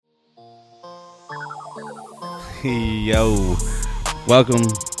Yo, welcome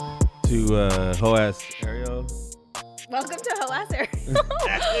to Hoas Ariel. Welcome to Hoas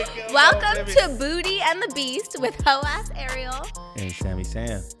Ariel. Welcome to Booty and the Beast with Hoas Ariel And Sammy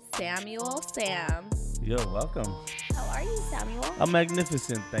Sam. Samuel Sam. Yo, welcome. How are you, Samuel? I'm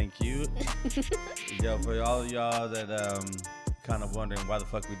magnificent, thank you. Yo, for all y'all that kind of wondering why the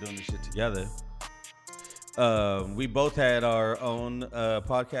fuck we doing this shit together. We both had our own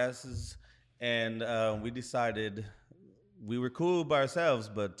podcasts, and we decided we were cool by ourselves,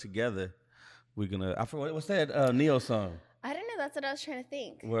 but together we're gonna. I forgot what's that Neo song? I don't know. That's what I was trying to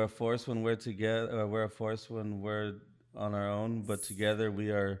think. We're a force when we're together. Or we're a force when we're on our own, but together we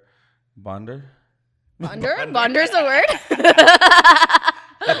are bonder. Bonder? Bonder's a word.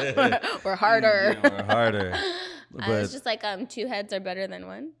 We're harder. Yeah, we're harder. I was just like, two heads are better than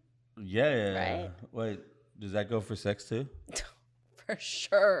one. Yeah. Right? Wait, does that go for sex too? For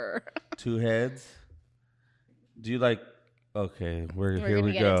sure. Two heads. Do you like? Okay, We're here gonna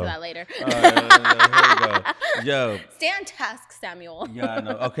we get go. into that later. All right, here we go. Yo. Stay on task, Samuel. Yeah, I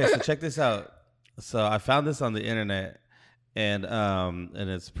know. Okay, so check this out. So I found this on the internet, and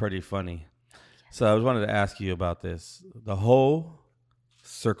it's pretty funny. So I wanted to ask you about this. The whole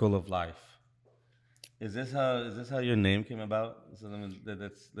circle of life. Is this how your name came about? So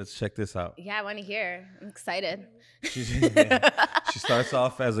let's check this out. Yeah, I want to hear. I'm excited. She starts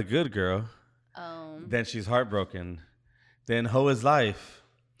off as a good girl. Then she's heartbroken. Then hoe is life.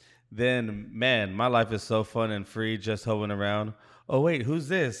 Then, man, my life is so fun and free just hoeing around. Oh, wait, who's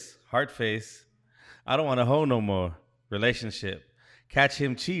this? Heart face. I don't want to hoe no more. Relationship. Catch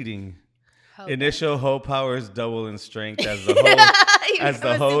him cheating. Initial hoe powers double in strength as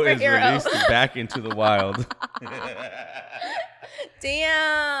the hoe is released back into the wild.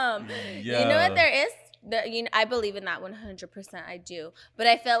 Damn. Yo. You know what there is? I believe in that 100%. I do. But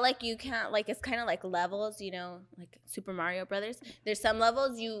I feel like you can't, like, it's kind of like levels, like Super Mario Brothers. There's some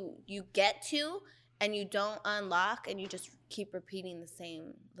levels you get to and you don't unlock and you just keep repeating the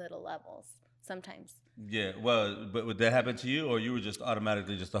same little levels sometimes. Yeah, well, but would that happen to you, or you were just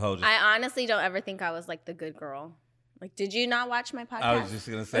automatically just a hoe? I honestly don't ever think I was like the good girl. Like, did you not watch my podcast? I was just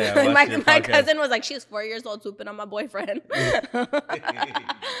gonna say, I watched my cousin was like, she was 4 years old swooping on my boyfriend.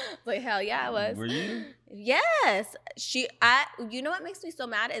 Like, hell yeah, I was. Were you? Yes. You know what makes me so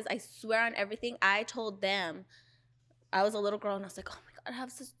mad is I swear on everything. I told them I was a little girl and I was like, oh my God, I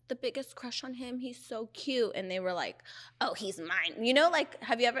have the biggest crush on him. He's so cute. And they were like, oh, he's mine. Like,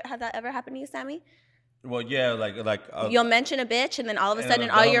 had that ever happened to you, Sammy? Well, yeah, like you'll mention a bitch, and then all of a sudden,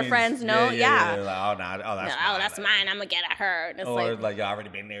 all your friends know. Yeah. Like, that's mine. I'm gonna get at her. And it's like you already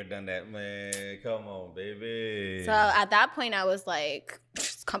been there, done that, man. Come on, baby. So at that point, I was like,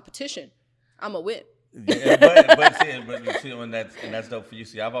 it's competition. I'm a win. Yeah, but see, when that's dope for you.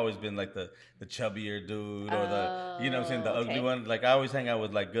 See, I've always been like the chubbier dude, or the ugly one. Like, I always hang out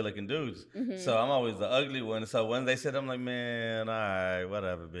with like good looking dudes, so I'm always the ugly one. So when they said, I'm like, man, all right,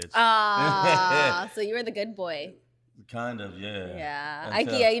 whatever, bitch. So you were the good boy. Kind of, yeah. Yeah, I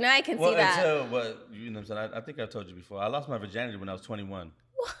can see that. But you know what I'm saying? I think I've told you before. I lost my virginity when I was 21.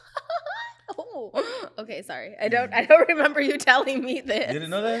 Oh, okay. Sorry, I don't remember you telling me this. You didn't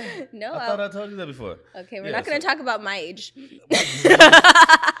know that? No, I thought I told you that before. Okay, we're not going to talk about my age.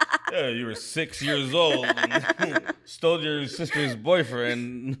 Yeah, you were 6 years old and stole your sister's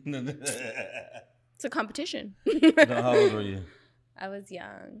boyfriend. It's a competition. No, how old were you? I was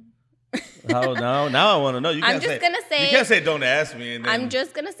young. How now? Now I want to know. You can't say. You can't say don't ask me. And then, I'm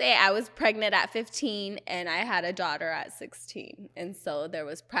just gonna say I was pregnant at 15 and I had a daughter at 16, and so there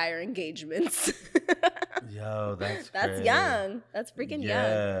was prior engagements. Yo, that's young. That's freaking young.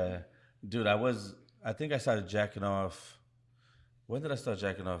 Yeah, dude. I think I started jacking off. When did I start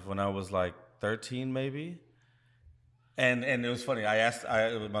jacking off? When I was like 13, maybe. And it was funny.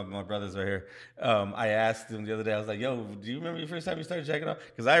 My brothers are here. I asked them the other day. I was like, "Yo, do you remember your first time you started jacking off?"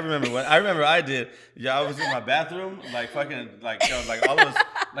 Because I remember I did. Yeah, I was in my bathroom, like fucking, like all of us,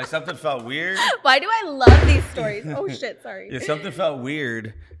 like something felt weird. Why do I love these stories? Oh shit, sorry. Yeah, something felt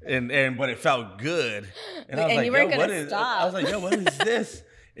weird, but it felt good. And I was like, you weren't gonna stop. I was like, "Yo, what is this?"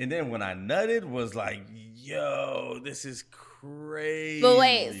 And then when I nutted, was like, "Yo, this is crazy." But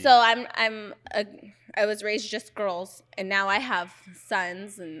wait, so I was raised just girls, and now I have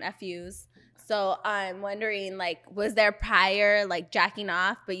sons and nephews. So I'm wondering, like, was there prior, like, jacking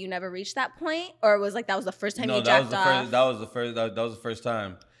off, but you never reached that point? Or was, like, that was the first time you jacked off? That was the first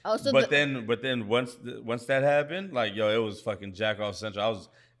time. Oh, so but then once that happened, like, yo, it was fucking jack off central.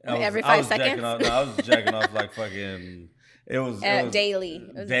 Every 5 seconds? I was jacking off like fucking... It was daily.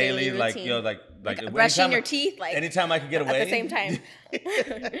 It was daily like routine. yo, like brushing your teeth, like anytime I could get away at the same time.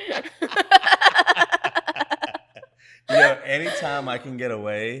 anytime I can get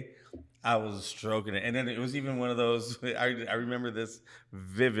away, I was stroking it. And then it was even one of those, I remember this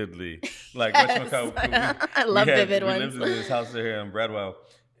vividly. Like, Yes. I love vivid ones. We lived in this house here in Bradwell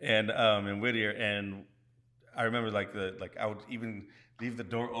and in Whittier. And I remember like I would even leave the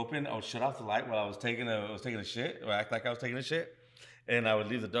door open. I would shut off the light while I was taking a shit, or act like I was taking a shit. And I would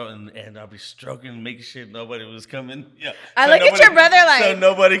leave the door and I'd be stroking, making sure nobody was coming. Yeah. I look at your brother like, so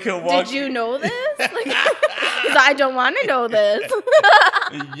nobody could walk. Did you know this? Like, I don't want to know this.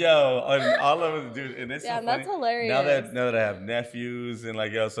 Yo, and all of it, dude. And it's yeah, so that's funny. hilarious. Now that I have nephews and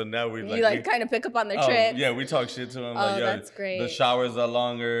like, yo, so now we you kind of pick up on their tricks. Yeah, we talk shit to them. Oh, like, yo, that's great. The showers are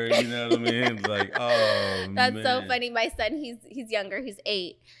longer. You know what I mean? Like, oh, that's man. so funny. My son, he's younger. He's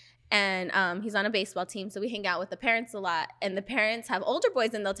 8. And he's on a baseball team, so we hang out with the parents a lot. And the parents have older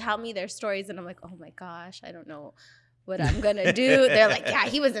boys, and they'll tell me their stories. And I'm like, oh, my gosh, I don't know what I'm going to do. They're like, yeah,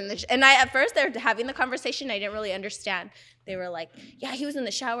 he was in the and at first, they're having the conversation. I didn't really understand. They were like, yeah, he was in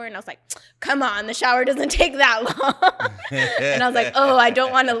the shower. And I was like, come on, the shower doesn't take that long. And I was like, oh, I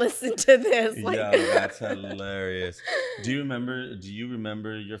don't want to listen to this. Like, yo, that's hilarious. Do you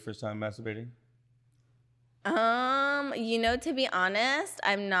remember your first time masturbating? To be honest,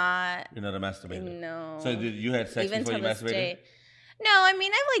 I'm not. You're not a masturbator? No. So you had sex before you masturbated? No, I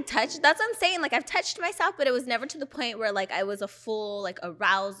mean, I've like touched. That's what I'm saying. Like, I've touched myself, but it was never to the point where like I was a full like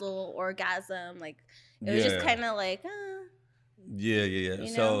arousal orgasm. Like, it was just kind of like. Yeah.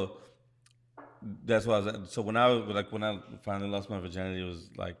 So that's why so when I finally lost my virginity, it was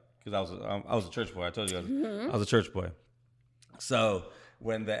like because I was a church boy. I told you I was a church boy. So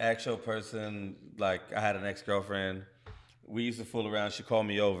when the actual person, like I had an ex-girlfriend, we used to fool around. She called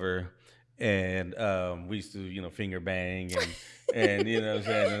me over, and we used to, finger bang and you know what I'm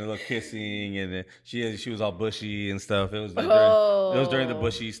saying, and a little kissing, and she was all bushy and stuff. It was during the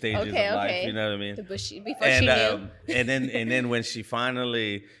bushy stages of life. You know what I mean? The bushy before she knew. and then when she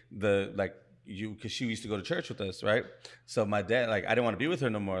finally because she used to go to church with us, right? So my dad, like, I didn't want to be with her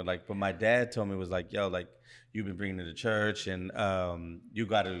no more, like, but my dad told me, was like, yo, like, you've been bringing her to church, and you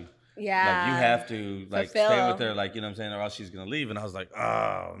got to, like, you have to, like, stay with her, like, you know what I'm saying, or else she's gonna leave. And I was like,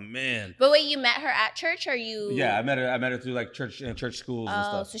 oh man. But wait, you met her at church, or you? Yeah, I met her through like church schools and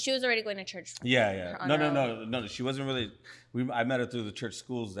stuff. So she was already going to church. Yeah. No. She wasn't really. I met her through the church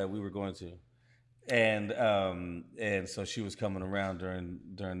schools that we were going to, and so she was coming around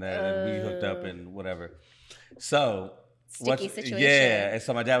during that, and we hooked up and whatever. So. Sticky situation. Yeah, and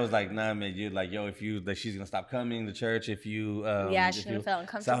so my dad was like, "Nah, man, you like, yo, if you like, she's gonna stop coming to church if you." She's gonna feel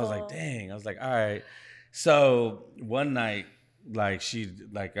uncomfortable. So I was like, "Dang!" I was like, "All right." So one night, like I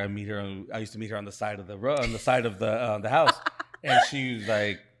used to meet her on the side of the house, and she was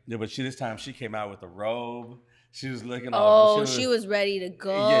like, but this time she came out with a robe. She was looking all. She was ready to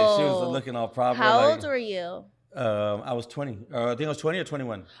go. Yeah, she was looking all proper. How old were you? I was 20. I think I was 20 or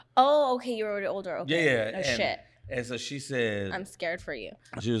 21. Oh, okay, you were already older. Okay. Yeah. No shit. And so she said, I'm scared for you.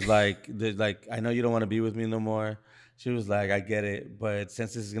 She was like, I know you don't want to be with me no more. She was like, I get it, but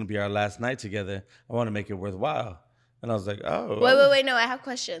since this is going to be our last night together, I want to make it worthwhile. And I was like, oh. Wait. No, I have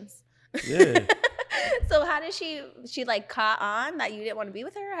questions. Yeah. So how did she like caught on that you didn't want to be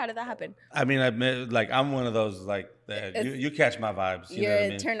with her? How did that happen? I mean, I'm one of those like that. You catch my vibes. You're what I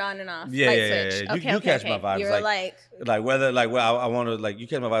mean? Turned on and off. Yeah. Switch. You catch my vibes. You're like whether like well I want to like you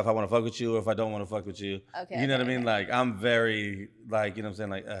catch my vibe if I want to fuck with you or if I don't want to fuck with you. Okay. You know what I mean? Like I'm very like you know what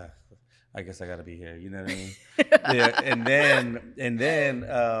I'm saying like I guess I gotta be here. You know what I mean? Yeah. And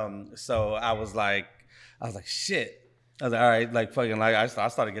then so I was like shit. I was like, all right, like fucking, like I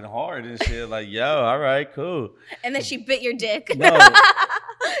started getting hard and shit. Like, yo, all right, cool. And then she bit your dick. No.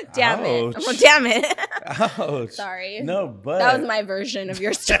 Damn it! Oh, damn it! Ouch. Sorry. No, but that was my version of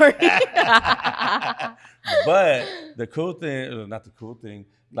your story. But the cool thing, not the cool thing,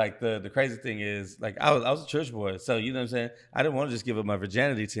 like the crazy thing is, like I was a church boy, so you know what I'm saying. I didn't want to just give up my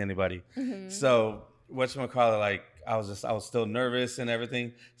virginity to anybody. Mm-hmm. So whatchamacallit, like I was still nervous and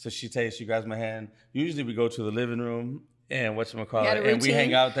everything. So she grabs my hand. Usually we go to the living room and and we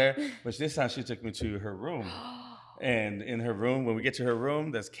hang out there. But this time she took me to her room. And in her room, when we get to her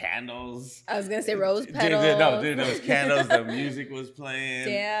room, there's candles. I was gonna say rose petals. Dude, there was candles. The music was playing.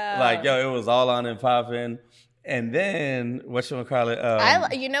 Damn. Like, yo, it was all on and popping. And then,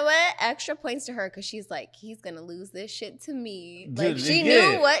 whatchamacallit? You know what? Extra points to her because she's like, he's gonna lose this shit to me. Like, she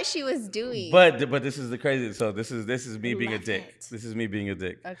knew what she was doing. But this is the crazy. So this is me being a dick. This is me being a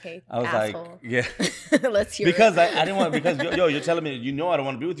dick. Okay. I was asshole. like, yeah. Let's hear because it. I didn't want because you're telling me I don't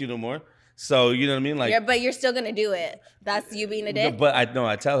want to be with you no more. So you know what I mean? Like, yeah, but you're still gonna do it. That's you being a dick. But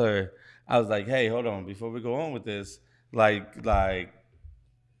I tell her, I was like, hey, hold on, before we go on with this, like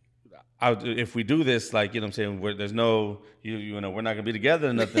if we do this, like, you know what I'm saying, there's no, you know, we're not gonna be together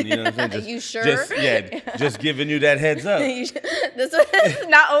or nothing, you know what I'm saying? You sure? Just giving you that heads up. This was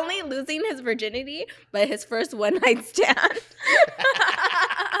not only losing his virginity, but his first one night stand.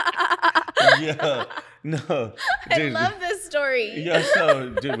 Yeah, no, dude. I love this story. Yeah,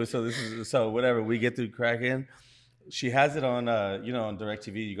 so whatever, we get through cracking. She has it on, you know, on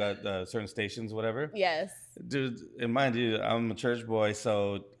DirecTV. You got certain stations, whatever. Yes. Dude, and mind you, I'm a church boy,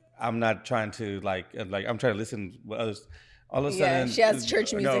 so I'm not trying to like I'm trying to listen to others. All of a sudden, she has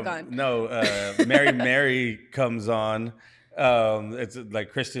church music on. No, Mary Comes on. It's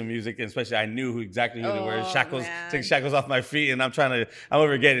like Christian music, and especially I knew exactly who they were. Shackles, take shackles off my feet, and I'm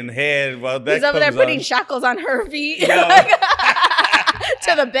over getting head. Well, that he's over there putting shackles on her feet.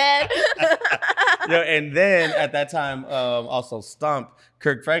 To the bed. And then at that time, also Stomp,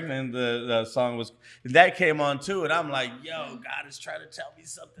 Kirk Franklin, the song that came on too, and I'm like, yo, God is trying to tell me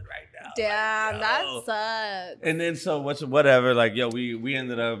something right now. Damn, like, that sucks. And then so whatever, like, yo, we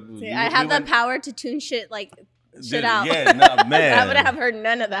ended up. I have the power to tune shit like shit out. Yeah, no, man. I would have heard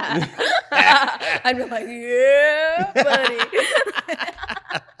none of that. I'd be like, yeah, buddy.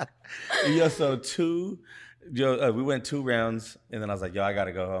 Yo, so we went 2 rounds, and then I was like, yo, I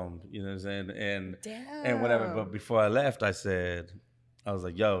gotta go home. You know what I'm saying? And whatever. But before I left, I was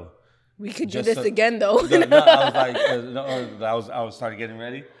like, yo, we could do this again, though. I was started getting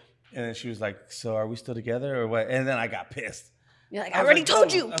ready, and then she was like, so are we still together or what? And then I got pissed. You're like, I already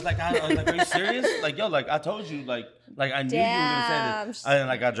told you. I was like, are you serious? Like, yo, like I told you, like I knew you were gonna say this. And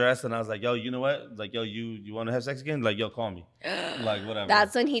I got dressed, and I was like, yo, you know what? Like, yo, you want to have sex again? Like, yo, call me. Like, whatever.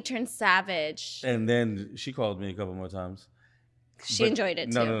 That's when he turned savage. And then she called me a couple more times. She enjoyed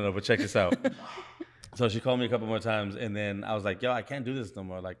it too. No. But check this out. So she called me a couple more times, and then I was like, yo, I can't do this no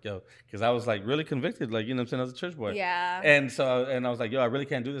more. Like, yo, because I was like really convicted, like, you know what I'm saying, as a church boy. Yeah. And so, I was like, yo, I really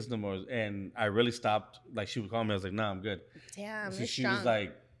can't do this no more. And I really stopped. Like, she would call me. I was like, nah, I'm good. Damn, so she was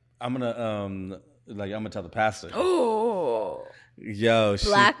like, I'm gonna tell the pastor. Oh. Yo,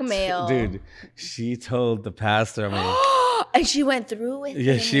 blackmail. Dude, she told the pastor. I mean, and she went through with it.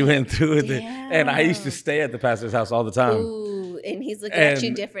 Yeah, she went through with it. And I used to stay at the pastor's house all the time. Ooh, and he's looking at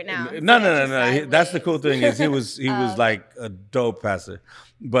you different now. No. That's the cool thing is he was like a dope pastor,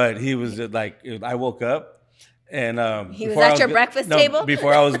 but he was like, I woke up and he was at your breakfast table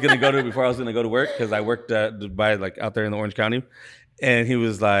before I was gonna go to work because I worked like out there in the Orange County, and he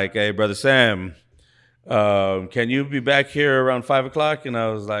was like, hey, Brother Sam, can you be back here around 5 o'clock? And I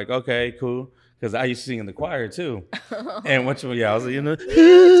was like, okay, cool. Because I used to sing in the choir too. And I was like, damn, you know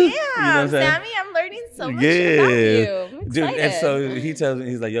Sammy, I'm learning so much about you. Dude, and so he tells me,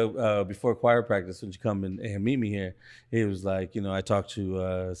 he's like, yo, before choir practice, when you come and meet me here, he was like, you know, I talked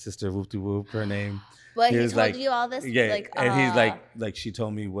to Sister Whoop De Whoop, her name. But he told you all this? Yeah, and he's like, she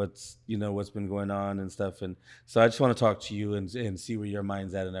told me what's been going on and stuff. And so I just want to talk to you and see where your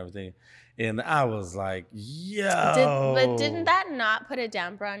mind's at and everything. And I was like, yo. But didn't that not put a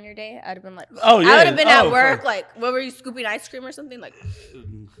damper on your day? I'd have been like, oh, yeah. I would have been at work, like, what were you, scooping ice cream or something? Like,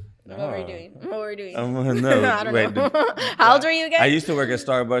 what were you doing? No, I don't know. How old were you again? I used to work at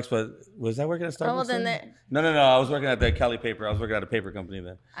Starbucks, but was I working at Starbucks? Oh, then No. I was working at the Cali Paper. I was working at a paper company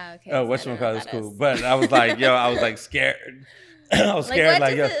then. Okay. Oh, whatchamacallit was cool. But I was like, yo, I was like scared. I was scared.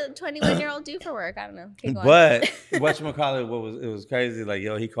 What does a 21-year-old do for work? I don't know. Keep going. But whatchamacallit, it was crazy. Like,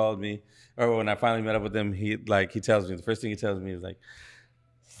 yo, he called me. Or when I finally met up with him, he tells me, the first thing he tells me is like,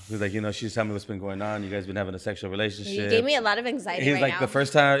 he's like, you know, she's telling me what's been going on. You guys been having a sexual relationship. You gave me a lot of anxiety. He was like, the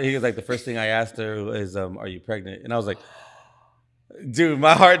first thing I asked her is, are you pregnant? And I was like, dude,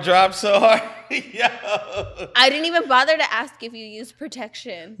 my heart dropped so hard. Yo. I didn't even bother to ask if you used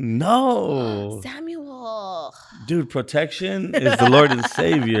protection. No. Samuel. Dude, protection is the Lord and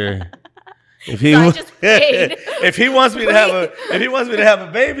Savior. If he if he wants me to have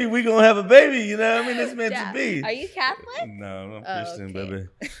a baby, we gonna have a baby. You know what I mean? It's meant to be. Are you Catholic? No, I'm Christian, baby.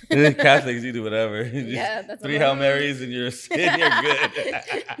 Catholics, you do whatever. Yeah, that's 3 Hail Marys and you're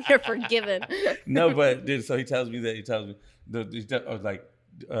good. You're forgiven. No, but dude, so he tells me the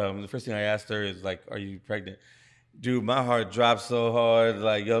first thing I asked her is like, "Are you pregnant?" Dude, my heart dropped so hard.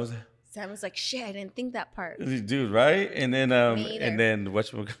 Like, yo. Sam was like, shit, I didn't think that part. Dude, right? And then me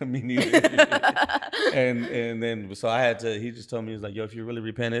neither. and then so I had to, he just told me, he's like, yo, if you really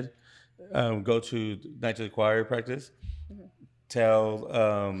repented, go to Night to the Choir practice. Mm-hmm. Tell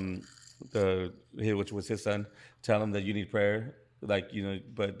which was his son, tell him that you need prayer. Like, you know,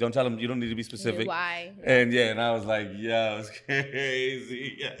 but don't tell him, you don't need to be specific. Why? And I was like, yo, it's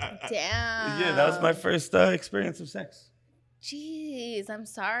crazy. Damn. Yeah, that was my first experience of sex. Jeez, I'm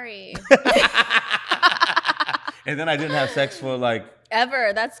sorry. And then I didn't have sex for like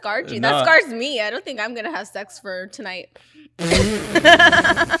ever. That scarred you. No. That scars me. I don't think I'm gonna have sex for tonight. You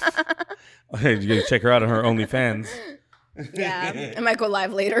gotta check her out on her OnlyFans. Yeah, I might go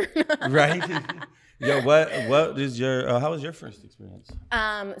live later. Right? Yo, what is your? How was your first experience?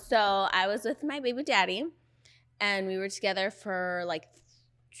 So I was with my baby daddy, and we were together for like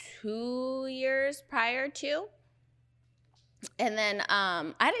 2 years prior to. And then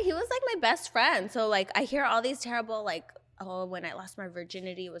he was like my best friend. So like I hear all these terrible like, oh, when I lost my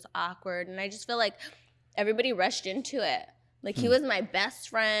virginity it was awkward, and I just feel like everybody rushed into it. Like he was my best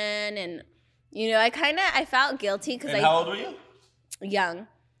friend, and you know, I felt guilty because how old were you? Young.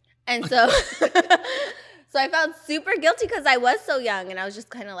 And so so I felt super guilty because I was so young, and I was just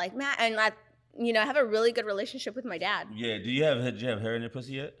kind of like, man, and I have a really good relationship with my dad. Yeah. Did you have hair in your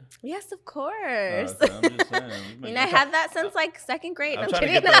pussy yet? Yes, of course. I'm just saying. I had that since like second grade. I'm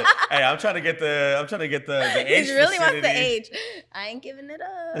kidding. I'm trying to get the age. He really wants the age. I ain't giving it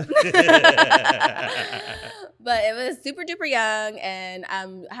up. But it was super duper young, and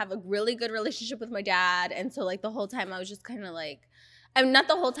have a really good relationship with my dad. And so like the whole time I was just kind of like, I'm not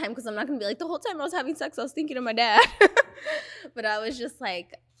the whole time, because I'm not gonna be like the whole time I was having sex I was thinking of my dad. But I was just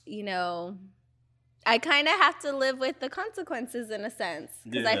like, I kind of have to live with the consequences in a sense,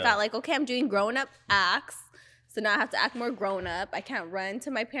 because I felt like, okay, I'm doing grown-up acts, so now I have to act more grown-up. I can't run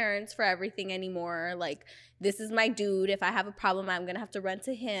to my parents for everything anymore. Like, this is my dude. If I have a problem, I'm going to have to run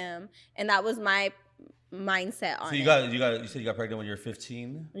to him. And that was my mindset on it. So you said you got pregnant when you were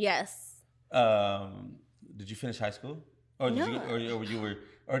 15? Yes. Did you finish high school? Or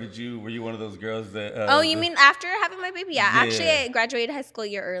did you were you one of those girls that? You mean after having my baby? Yeah. Actually, I graduated high school a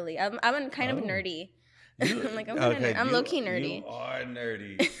year early. I'm kind of nerdy. I'm low key nerdy. You are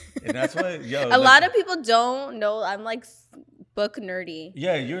nerdy, and that's what a lot of people don't know. I'm like book nerdy.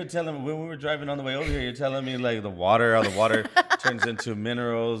 Yeah, you were telling me when we were driving on the way over here. You're telling me like how the water turns into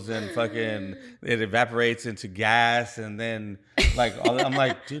minerals and fucking it evaporates into gas, and then like I'm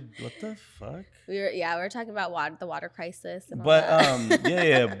like, dude, what the fuck? We were talking about the water crisis. And but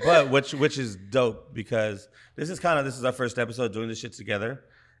but which is dope, because this is our first episode doing this shit together,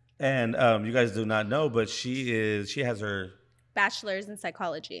 and you guys do not know, but she has her bachelor's in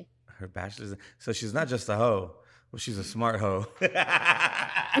psychology. Her bachelor's, so she's not just a hoe. Well, she's a smart hoe.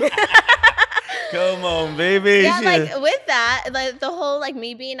 Come on, baby. Yeah, like with that, like the whole like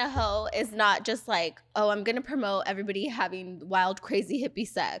me being a hoe is not just like, oh, I'm gonna promote everybody having wild, crazy hippie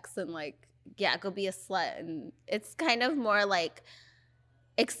sex and like, yeah, go be a slut. And it's kind of more like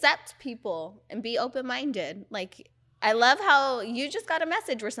accept people and be open-minded. Like, I love how you just got a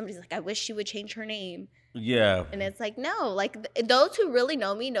message where somebody's like, I wish she would change her name. Yeah. And it's like, no, like those who really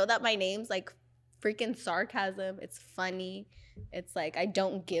know me know that my name's like freaking sarcasm. It's funny. It's like I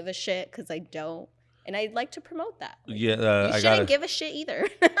don't give a shit because I don't, and I'd like to promote that. Like, yeah, you shouldn't give a shit either.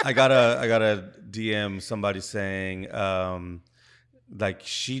 I got a DM somebody saying like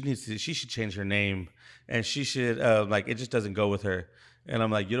she should change her name, and she should like it just doesn't go with her. And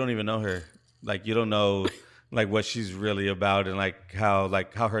I'm like, you don't even know her. Like, you don't know like what she's really about, and like how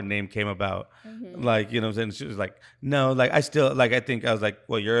her name came about. Mm-hmm. Like, you know what I'm saying? She was like, no, like I still like, I think I was like,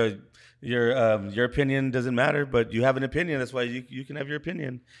 well, your opinion doesn't matter, but you have an opinion. That's why you can have your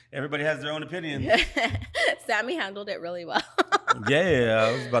opinion. Everybody has their own opinion. Sammy handled it really well. Yeah,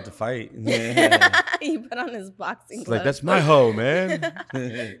 I was about to fight. Yeah. He put on his boxing gloves. Like, that's my hoe, man.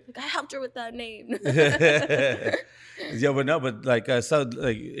 Like, I helped her with that name. Yeah, but like so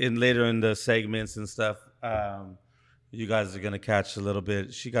like later in the segments and stuff, you guys are gonna catch a little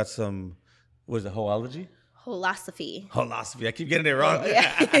bit. She got some, was it hoology? Holosophy. I keep getting it wrong.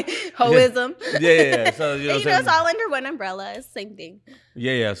 Yeah. Hoism. Yeah. So it's all under one umbrella. It's the same thing.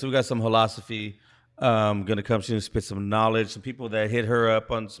 Yeah. So we got some holosophy. Gonna come. She's gonna spit some knowledge. Some people that hit her up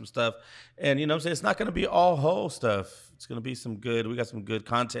on some stuff, and you know what I'm saying, it's not gonna be all whole stuff. It's gonna be some good. We got some good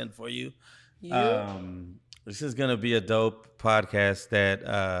content for you. Yeah. This is gonna be a dope podcast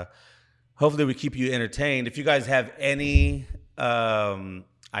that hopefully we keep you entertained. If you guys have any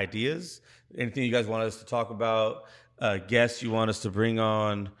ideas, anything you guys want us to talk about, guests you want us to bring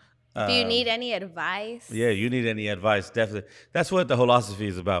on. If you need any advice. Yeah, you need any advice, definitely. That's what the holosophy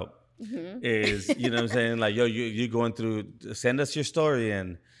is about. Mm-hmm. Is, you know what I'm saying? Like, yo, you going through, send us your story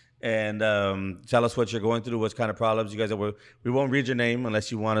and tell us what you're going through, what kind of problems you guys are. We won't read your name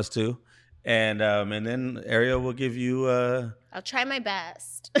unless you want us to. And then Ariel will give you I'll try my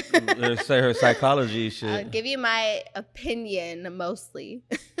best. Say her psychology shit. I'll give you my opinion mostly.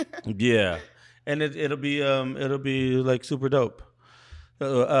 Yeah. And it'll be like super dope.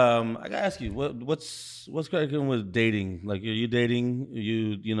 I gotta ask you, what's cracking with dating? Like, are you dating?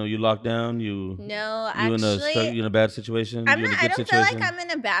 You locked down? No, you actually, you in a bad situation? I'm You in not. a I good don't feel situation? like I'm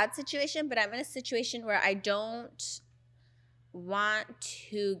in a bad situation, but I'm in a situation where I don't want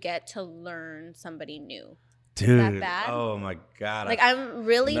to get to learn somebody new. Dude, is that bad? Oh my god! Like I'm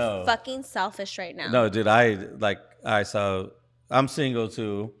really no. fucking selfish right now. No, dude, I'm single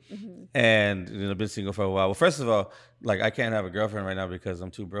too, and I've been single for a while. Well, first of all, like I can't have a girlfriend right now because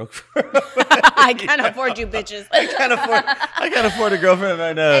I'm too broke. I can't afford you, bitches. I can't afford a girlfriend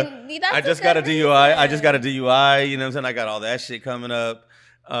right now. I just got a DUI. I just got a DUI. You know what I'm saying? I got all that shit coming up.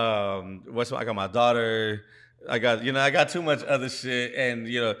 I got my daughter. I got too much other shit, and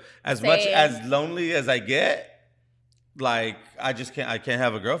as much as lonely as I get, like I can't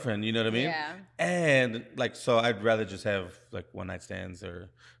have a girlfriend. You know what I mean? Yeah. And like, so I'd rather just have like one night stands or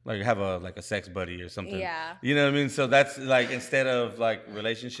like have a sex buddy or something. Yeah. You know what I mean? So that's like instead of like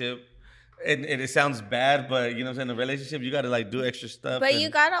relationship. And it sounds bad, but you know what I'm saying? In a relationship, you got to like do extra stuff. But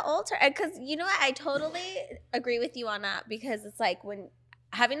you got to alter, because you know what? I totally agree with you on that, because it's like when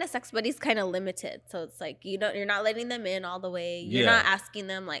having a sex buddy is kind of limited. So it's like you're not letting them in all the way. You're not asking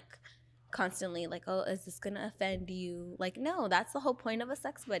them like constantly like, oh, is this gonna offend you? Like, no, that's the whole point of a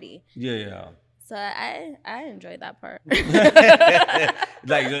sex buddy. Yeah. So I enjoyed that part. Like,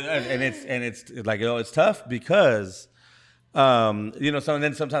 and it's like, it's tough because then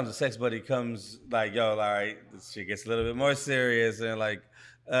sometimes the sex buddy comes like, yo, all right, this shit gets a little bit more serious and like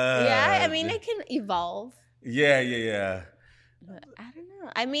I mean it can evolve. Yeah. But I don't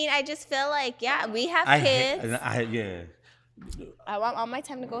know. I mean, I just feel like, we have kids. I want all my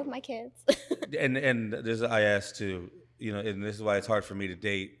time to go with my kids. and this I asked too, and this is why it's hard for me to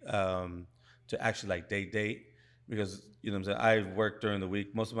date, to actually like date, because what I'm saying, I work during the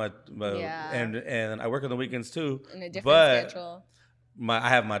week most of my and I work on the weekends too. In a different schedule. I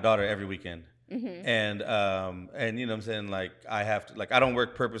have my daughter every weekend. Mm-hmm. And what I'm saying, like I have to, like I don't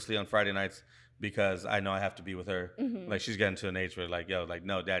work purposely on Friday nights because I know I have to be with her. Mm-hmm. Like she's getting to an age where like, yo, like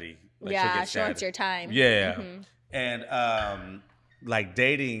no, daddy. Like, she wants your time. Yeah. Mm-hmm. And like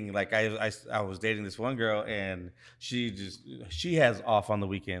dating, like I was dating this one girl and she has off on the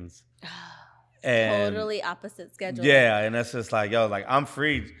weekends. And totally opposite schedule. Yeah, and that's just like, yo, like I'm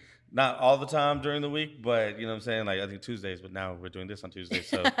free, not all the time during the week, but you know what I'm saying? Like I think Tuesdays, but now we're doing this on Tuesdays.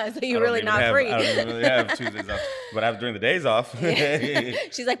 So, so you're really not free. I don't even really have Tuesdays off, but I have during the days off.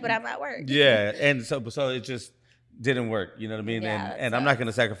 She's like, but I'm at work. Yeah, and so it just didn't work. You know what I mean? Yeah, and I'm not going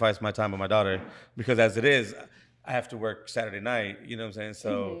to sacrifice my time with my daughter because as it is, I have to work Saturday night, you know what I'm saying?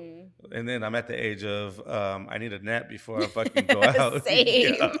 So, and then I'm at the age of, I need a nap before I fucking go out.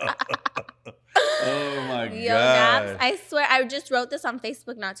 Same. Oh my God. Naps. I swear, I just wrote this on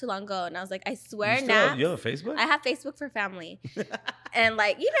Facebook not too long ago, and I was like, I swear, naps. You have a Facebook? I have Facebook for family. And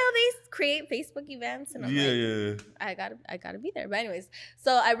like, they create Facebook events, and I'm I gotta be there. But anyways,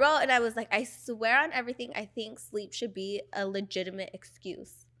 so I wrote, and I was like, I swear on everything, I think sleep should be a legitimate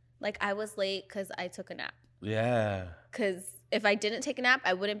excuse. Like, I was late because I took a nap. Yeah. Because if I didn't take a nap,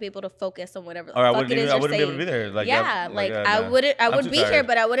 I wouldn't be able to focus on whatever. Or I wouldn't be able to be there. Like, I would be here,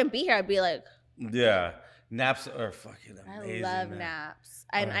 but I wouldn't be here. I'd be like. Yeah. Naps are fucking amazing. I love naps.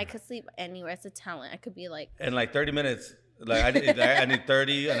 And I could sleep anywhere. It's a talent. I could be like. And like 30 minutes. Like I need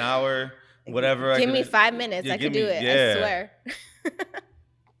 30, an hour, whatever. Give me 5 minutes. I could do it. Yeah. I swear.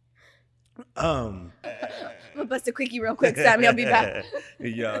 I'm gonna bust a quickie real quick, Sammy. I'll be back.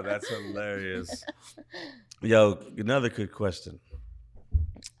 Yo, that's hilarious. Yo, another good question.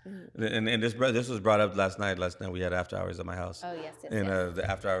 And this was brought up last night. Last night we had after hours at my house. Oh yes. And the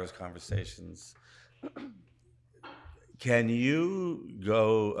after hours conversations. Can you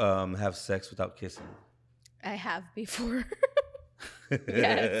go have sex without kissing? I have before.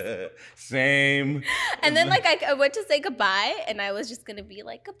 Yes. Same. And then like I went to say goodbye, and I was just gonna be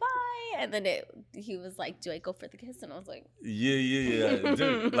like goodbye, and then he was like, "Do I go for the kiss?" And I was like, "Yeah,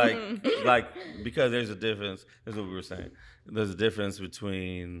 dude." like because there's a difference. That's what we were saying. There's a difference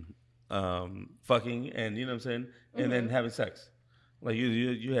between fucking and you know what I'm saying, and then having sex. Like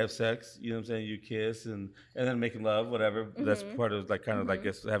you have sex, you know what I'm saying. You kiss and then making love, whatever. Mm-hmm. That's part of like kind of like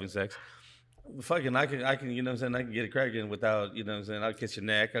having sex. Fucking, I can, you know what I'm saying. I can get it cracking without, you know what I'm saying. I'll kiss your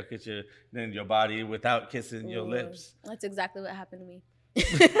neck, I'll kiss your body without kissing your lips. That's exactly what happened to me.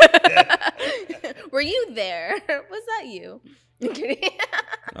 Were you there? Was that you?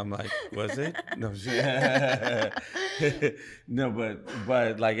 I'm like, was it? No, no,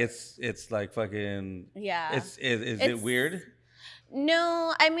 but like it's like fucking. Yeah. Is it weird?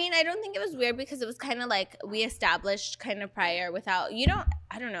 No, I mean, I don't think it was weird because it was kind of like we established kind of prior without.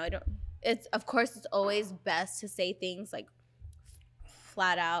 I don't know. It's of course it's always best to say things like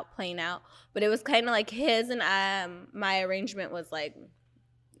flat out, plain out. But it was kind of like his and my arrangement was like,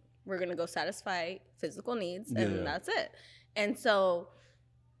 we're going to go satisfy physical needs, and that's it. And so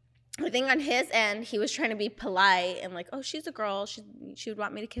I think on his end, he was trying to be polite and like, oh, she's a girl. She would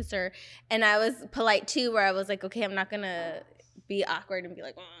want me to kiss her. And I was polite too, where I was like, okay, I'm not going to be awkward and be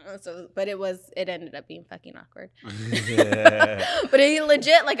like, so, but it ended up being fucking awkward. But he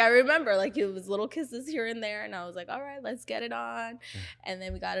legit, like, I remember, like, it was little kisses here and there, and I was like, all right, let's get it on. And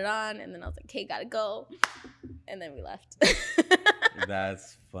then we got it on, and then I was like, okay, gotta go. And then we left.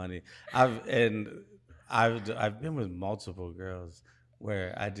 That's funny. I've been with multiple girls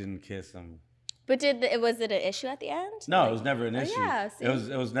where I didn't kiss them. But was it an issue at the end? No, it was never an issue. Yeah,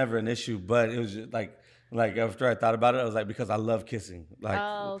 it was never an issue, but it was just like after I thought about it, I was like, because I love kissing. Like,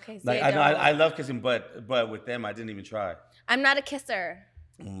 oh, okay. So like I love kissing, but with them, I didn't even try. I'm not a kisser.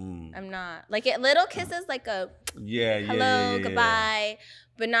 I'm not like little kisses, like a hello, goodbye,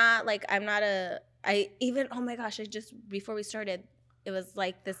 but not like I'm not a. Oh my gosh, before we started, it was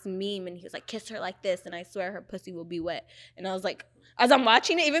like this meme, and he was like, kiss her like this, and I swear her pussy will be wet. And I was like, as I'm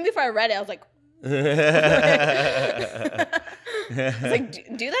watching it, even before I read it, I was like. It's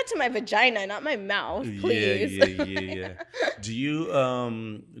like, do that to my vagina, not my mouth, please. Yeah. Do you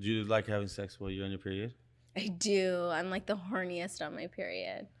like having sex while you're on your period? I do. I'm like the horniest on my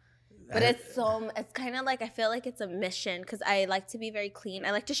period. But it's kind of like, I feel like it's a mission because I like to be very clean.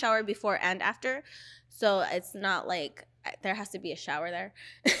 I like to shower before and after. So it's not like there has to be a shower there.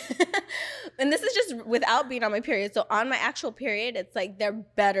 And this is just without being on my period. So on my actual period, it's like there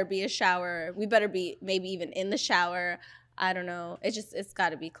better be a shower. We better be maybe even in the shower. I don't know. It's got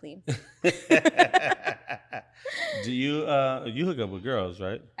to be clean. Do you hook up with girls,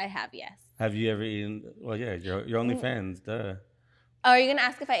 right? I have, yes. Have you ever eaten? Well, yeah, you're OnlyFans, duh. Oh, are you going to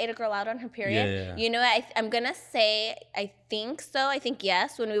ask if I ate a girl out on her period? Yeah. You know what? I'm going to say I think so. I think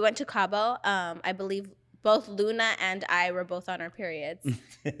yes. When we went to Cabo, I believe both Luna and I were both on our periods.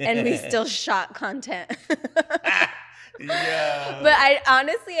 And we still shot content. Yeah. But I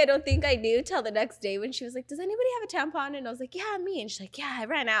don't think I knew till the next day when she was like, does anybody have a tampon? And I was like, yeah, me. And she's like, yeah, I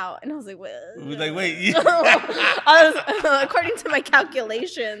ran out. And I was like, what? Like, wait. According to my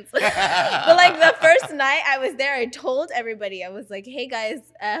calculations. But like the first night I was there, I told everybody, I was like, hey guys,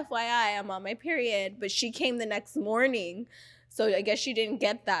 FYI, I'm on my period. But she came the next morning. So I guess she didn't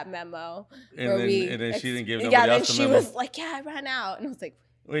get that memo. And then she didn't give nobody else the memo. Yeah, then she was like, yeah, I ran out. And I was like,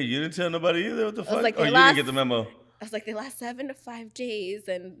 wait, you didn't tell nobody either? What the fuck? Like, you didn't get the memo? I was like, they last 7 to 5 days,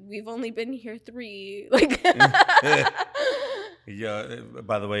 and we've only been here 3. Like, yeah.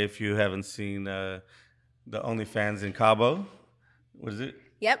 By the way, if you haven't seen the OnlyFans in Cabo, what is it?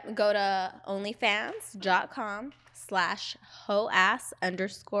 Yep. Go to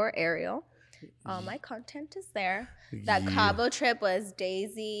onlyfans.com/hoass_Ariel. All my content is there. That Cabo trip was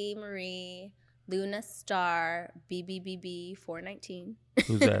Daisy Marie, Luna Star, BBBB 419.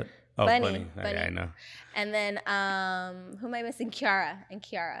 Who's that? Oh, Bunny. I know. And then, who am I missing? Kiara.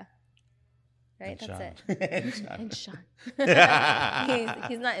 Right? And That's Sean. it. And Sean.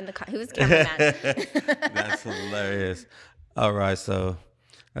 He's not in the he was cameraman. That's hilarious. All right, so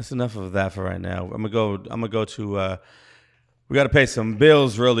that's enough of that for right now. I'm gonna go to we gotta pay some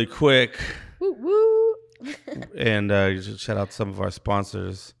bills really quick. Woo woo. And shout out some of our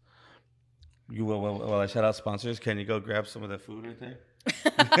sponsors. While I shout out sponsors, can you go grab some of that food right there?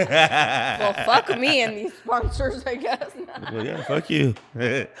 Well, fuck me and these sponsors, I guess. Well, yeah, fuck you.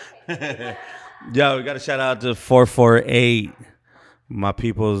 Yo, we got to shout out to 448. My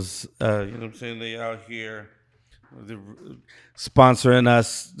people's, you know what I'm saying? They out here sponsoring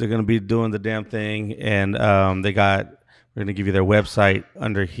us. They're going to be doing the damn thing. And we're going to give you their website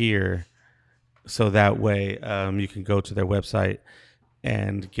under here. So that way you can go to their website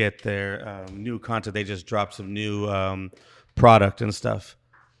and get their new content. They just dropped some new product and stuff.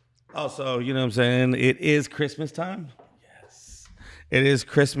 Also, you know what I'm saying? It is Christmas time. Yes. It is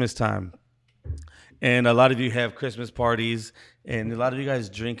Christmas time. And a lot of you have Christmas parties, and a lot of you guys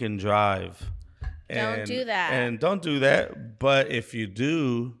drink and drive. Don't do that. And don't do that. But if you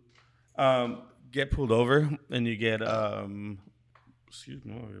do, get pulled over and you get, excuse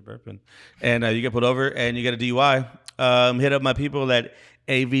me, you're burping. And you get pulled over and you get a DUI. Hit up my people at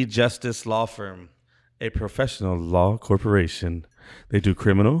AV Justice Law Firm, a professional law corporation. They do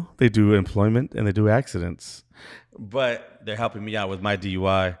criminal, they do employment, and they do accidents. But they're helping me out with my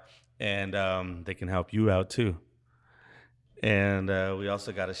DUI, and they can help you out too. And we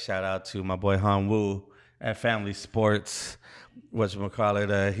also got a shout out to my boy Han Wu at Family Sports.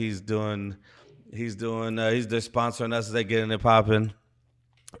 Whatchamacallit, he's they're sponsoring us. They're getting it popping.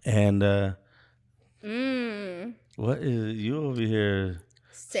 And What is you over here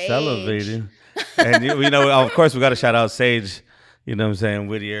Sage. salivating? And you know, of course, we got to shout out Sage. You know what I'm saying,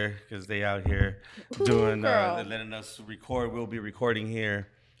 Whittier, because they out here doing, letting us record. We'll be recording here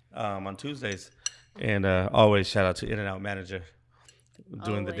on Tuesdays, and always shout out to In and Out Manager,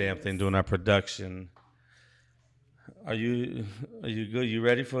 doing the damn thing, doing our production. Are you good? You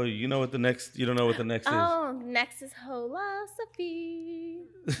ready for? You know what the next? You don't know what the next is. Oh, next is Holosophy,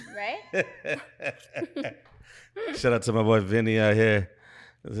 right? Shout out to my boy Vinny out here,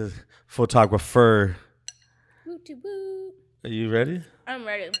 photographer. Woo-to-woo. Are you ready? I'm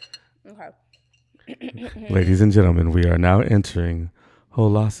ready. Okay. Ladies and gentlemen, we are now entering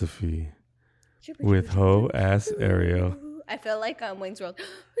Holosophy with Ho Ass Ariel. I feel like Wayne's World.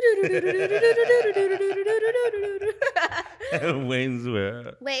 Wayne's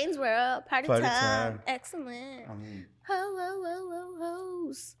World. Wayne's World. Party time. Excellent. Ho, ho, ho, ho,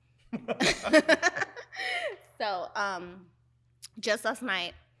 hoes. So, just last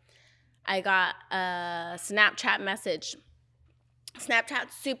night, I got a Snapchat message.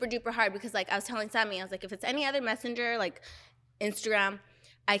 Snapchat's super duper hard because, like, I was telling Sammy, I was like, if it's any other messenger, like Instagram,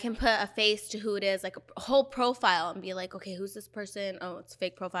 I can put a face to who it is, like a whole profile, and be like, okay, who's this person? Oh, it's a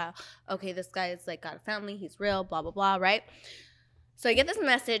fake profile. Okay, this guy's like got a family, he's real, blah, blah, blah, right? So I get this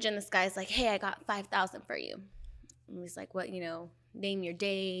message, and this guy's like, hey, I got 5,000 for you. And he's like, what, you know, name your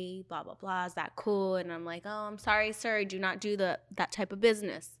day, blah, blah, blah. Is that cool? And I'm like, oh, I'm sorry, sir, I do not do that type of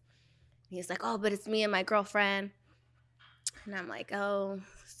business. And he's like, oh, but it's me and my girlfriend. And I'm like, oh,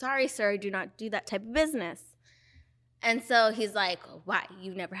 sorry, sir, I do not do that type of business. And so he's like, why?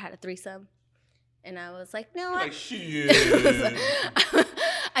 You never had a threesome? And I was like, no. Like, shit.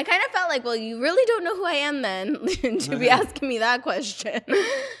 I kind of felt like, well, you really don't know who I am then to be asking me that question.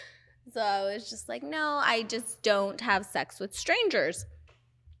 So I was just like, no, I just don't have sex with strangers.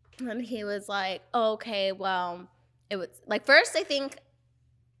 And he was like, oh, okay, well, it was like, first I think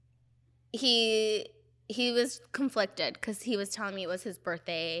he was conflicted because he was telling me it was his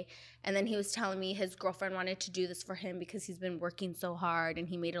birthday, and then he was telling me his girlfriend wanted to do this for him because he's been working so hard and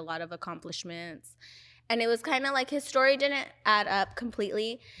he made a lot of accomplishments. And it was kind of like his story didn't add up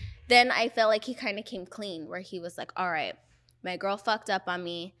completely. Then I felt like he kind of came clean where he was like, all right, my girl fucked up on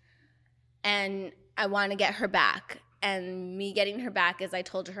me and I want to get her back. And me getting her back is I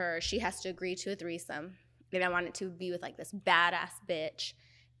told her she has to agree to a threesome. And I want it to be with like this badass bitch.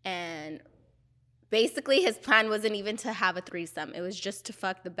 And basically, his plan wasn't even to have a threesome. It was just to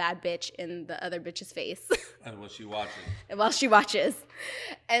fuck the bad bitch in the other bitch's face. And while she watches. And while she watches.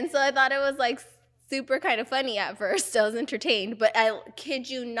 And so I thought it was like super kind of funny at first. I was entertained. But I kid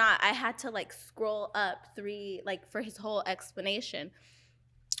you not, I had to like scroll up for his whole explanation.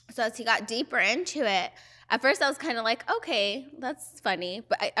 So as he got deeper into it, at first I was kind of like, okay, that's funny.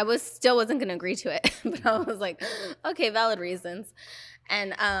 But I still wasn't going to agree to it. But I was like, okay, valid reasons.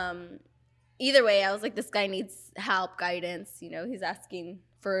 And either way, I was like, this guy needs help, guidance. You know, he's asking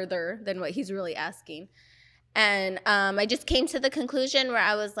further than what he's really asking. And I just came to the conclusion where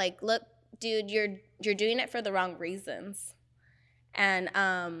I was like, look, dude, you're doing it for the wrong reasons. And,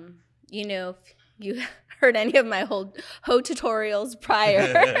 you know, if you heard any of my whole hoe tutorials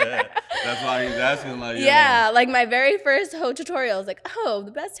prior. That's why he's asking, like, yeah, like my very first hoe tutorials, like, oh, the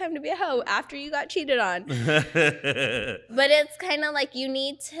best time to be a hoe after you got cheated on. But it's kind of like you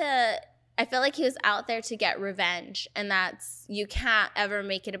need to, I feel like he was out there to get revenge, and that's, you can't ever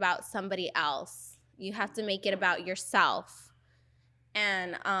make it about somebody else. You have to make it about yourself.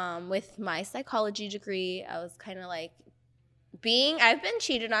 And with my psychology degree, I was kind of like, I've been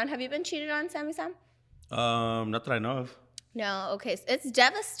cheated on. Have you been cheated on, Sammy Sam? Not that I know of. No, okay. So it's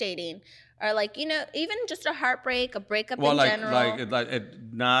devastating. Or like, you know, even just a heartbreak, a breakup in general.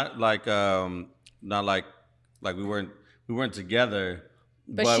 Not like we weren't together.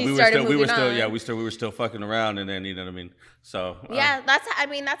 But we were still fucking around, and then, you know what I mean? So yeah, that's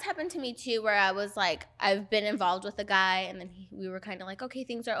happened to me too, where I was like, I've been involved with a guy, and then we were kind of like, okay,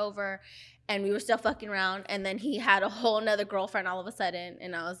 things are over, and we were still fucking around, and then he had a whole nother girlfriend all of a sudden,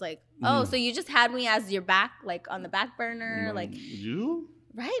 and I was like, oh, so you just had me as your back, like on the back burner, like you?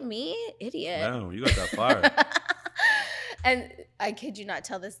 Right, me, idiot. No, you got that fire. And I kid you not,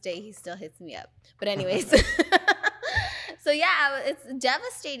 till this day, he still hits me up. But anyways. So yeah, it's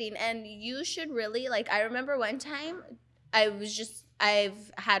devastating, and you should really, like, I remember one time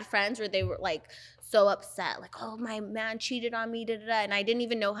I've had friends where they were like so upset, like, oh, my man cheated on me, and I didn't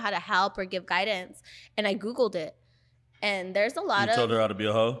even know how to help or give guidance, and I Googled it, And there's a lot you told her how to be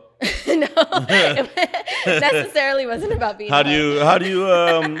a hoe? No, it necessarily wasn't about being How do you I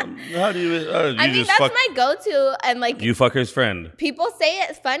mean, that's my go-to. And like, you fuck his friend. People say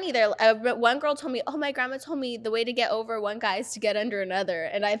it's funny. One girl told me, oh, my grandma told me the way to get over one guy is to get under another.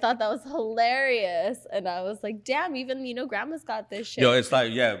 And I thought that was hilarious. And I was like, damn, even, grandma's got this shit. Yo, it's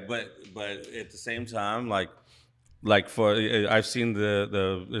like, yeah, but at the same time, like for, I've seen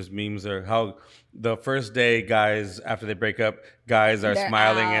there's memes or how the first day guys, after they break up, guys are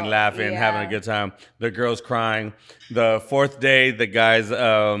smiling and laughing, having a good time. The girls crying. The fourth day, the guys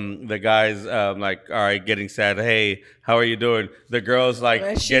like, all right, getting sad. Hey, how are you doing? The girls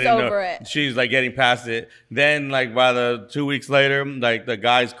like she's over it. She's like getting past it. Then like by the 2 weeks later, like the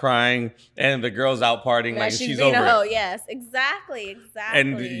guys crying and the girls out partying, like she's over it. Yes, exactly.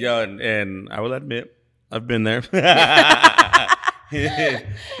 And I will admit, I've been there.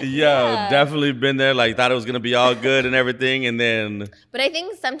 Definitely been there. Like, thought it was gonna be all good and everything, and then. But I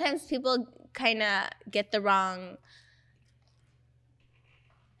think sometimes people kind of get the wrong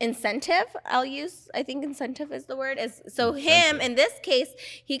incentive. I think incentive is the word. Him in this case,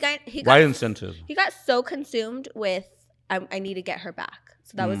 he got why incentive? He got so consumed with I need to get her back,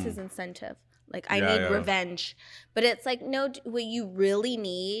 so that was his incentive. Like I need revenge, but it's like no. What you really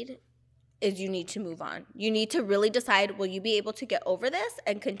need is you need to move on. You need to really decide, will you be able to get over this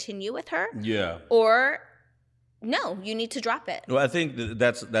and continue with her? Yeah. Or no, you need to drop it. Well, I think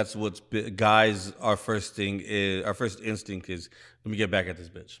that's what's guys. Our first instinct is, let me get back at this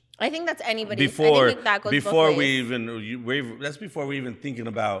bitch. I think that's anybody's. That's before we even thinking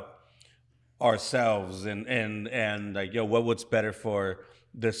about ourselves and like, yo, what's better for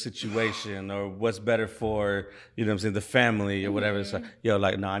the situation or what's better for, what I'm saying, the family or whatever. So,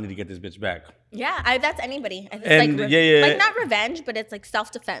 like, no, I need to get this bitch back. Yeah, that's anybody. It's like not revenge, but it's like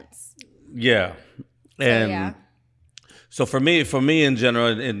self-defense. Yeah. And so for me in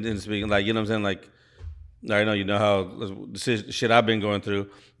general, in speaking, like, you know what I'm saying, like, I know, how the shit I've been going through.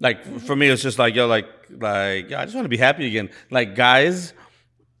 Like, for me, it's just like, I just want to be happy again. Like, guys,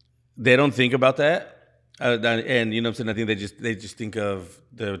 they don't think about that. And you know what I'm saying? I think they just think of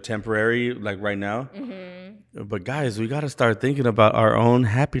the temporary, like right now. Mm-hmm. But guys, we got to start thinking about our own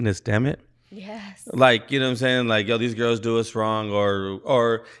happiness, damn it. Yes. Like, you know what I'm saying? Like, yo, these girls do us wrong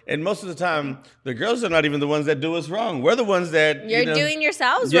and most of the time, the girls are not even the ones that do us wrong. We're the ones that... You're doing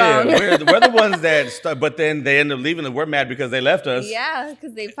yourselves wrong. Yeah, we're the ones that... But then they end up leaving and we're mad because they left us. Yeah,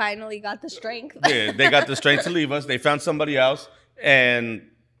 because they finally got the strength. Yeah, they got the strength to leave us. They found somebody else and...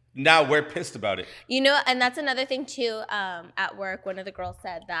 Now we're pissed about it. And that's another thing too. At work, one of the girls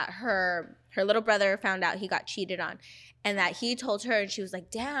said that her little brother found out he got cheated on, and that he told her, and she was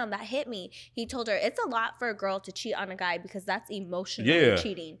like, "Damn, that hit me." He told her it's a lot for a girl to cheat on a guy because that's emotional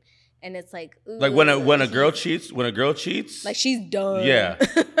cheating, and it's like, ooh, like when a girl cheats, like she's done. Yeah,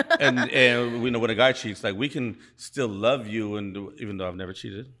 and we know when a guy cheats, like we can still love you, and even though I've never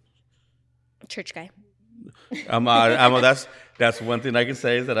cheated. Church guy. That's one thing I can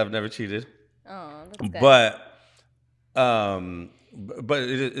say is that I've never cheated. Oh, that's good. But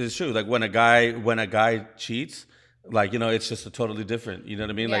it is true. Like when a guy cheats, like, it's just a totally different. You know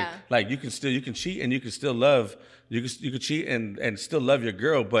what I mean? Yeah. Like you can cheat and you can still love. You can cheat and still love your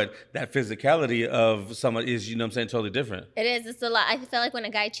girl, but that physicality of someone is, totally different. It is. It's a lot. I feel like when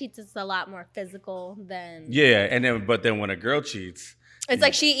a guy cheats, it's a lot more physical than. Yeah, but then when a girl cheats. It's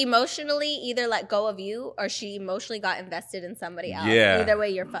like she emotionally either let go of you or she emotionally got invested in somebody else. Yeah. Either way,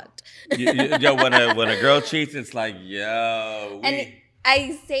 you're fucked. When a girl cheats, it's like, yo. And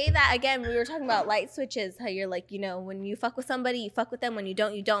I say that again, we were talking about light switches, how you're like, when you fuck with somebody, you fuck with them. When you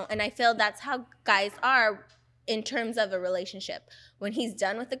don't, you don't. And I feel that's how guys are in terms of a relationship. When he's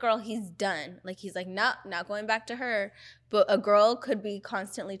done with the girl, he's done. Like, he's like, no, not going back to her. But a girl could be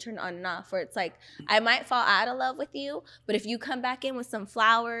constantly turned on and off, where it's like, I might fall out of love with you, but if you come back in with some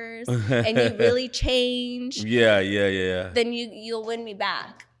flowers and you really change, then you'll win me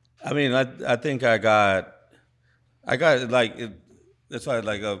back. I mean, I think I got like, that's why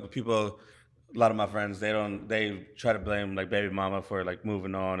like people, a lot of my friends, they try to blame like baby mama for like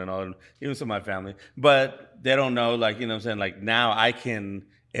moving on and all, even some of my family, but they don't know, like, you know what I'm saying, like now I can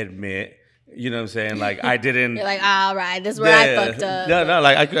admit, you know what I'm saying, like I didn't. You're like, all right, this is where I fucked up. No,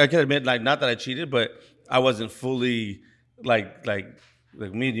 like I can admit, like, not that I cheated, but I wasn't fully like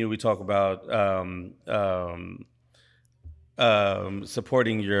me and you, we talk about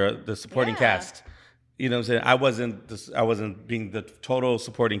supporting the supporting cast. You know what I'm saying? I wasn't being the total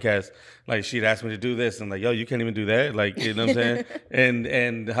supporting cast. Like, she'd ask me to do this, and like, yo, you can't even do that. Like, you know what I'm saying?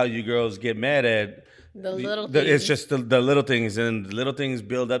 And how you girls get mad at The little things. It's just the little things, and the little things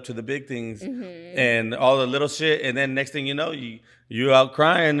build up to the big things, and all the little shit. And then next thing you know, you out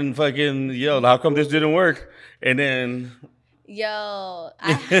crying and fucking, how come this didn't work? And then, I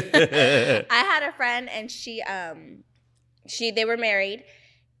had a friend, and they were married,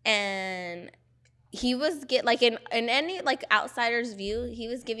 and he was in any like outsider's view, he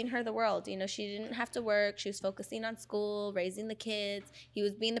was giving her the world. She didn't have to work. She was focusing on school, raising the kids. He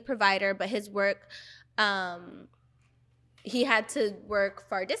was being the provider, but his work, he had to work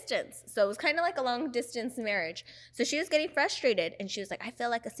far distance. So it was kind of like a long distance marriage. So she was getting frustrated, and she was like, I feel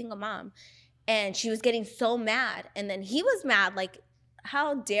like a single mom. And she was getting so mad. And then he was mad, like,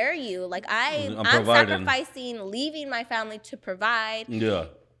 how dare you? Like, I'm sacrificing, leaving my family to provide. Yeah.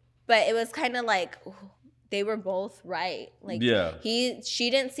 But it was kind of like they were both right. Like, she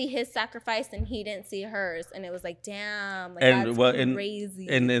didn't see his sacrifice, and he didn't see hers, and it was like, damn, like, that's crazy.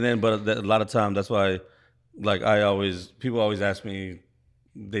 But a lot of time, that's why, like, people always ask me,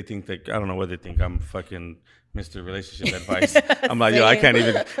 they think that, I don't know what they think, I'm fucking Mr. Relationship Advice. I'm like, I can't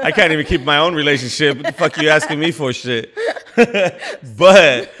even keep my own relationship. What the fuck you asking me for shit?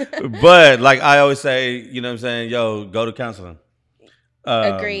 but like I always say, you know what I'm saying? Go to counseling.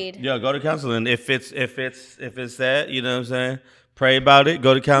 Agreed. Go to counseling. If it's that, you know what I'm saying? Pray about it.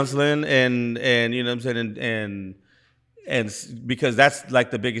 Go to counseling, and you know what I'm saying, and because that's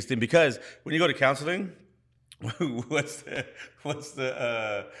like the biggest thing. Because when you go to counseling, what's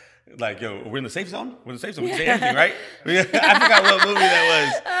the like, we're in the safe zone. We're in the safe zone. We can say anything, right? I forgot what movie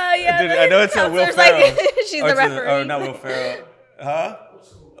that was. I know it's a Will Ferrell. Like, she's the referee. Or not Will Ferrell. Huh?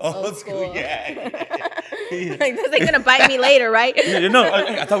 Old school. Yeah. Like, this ain't gonna bite me later, right?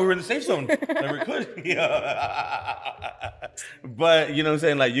 I thought we were in the safe zone. Like, we could. But you know what I'm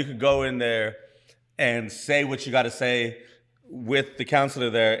saying? Like, you could go in there and say what you got to say with the counselor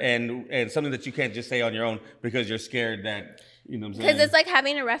there, and something that you can't just say on your own because you're scared that, you know what I'm saying? Because it's like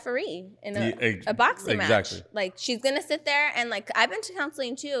having a referee in a boxing match. Like, she's gonna sit there, and like, I've been to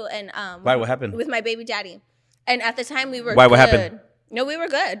counseling too, and why? What happened? With my baby daddy, and at the time we were Why? good. What happened? No, we were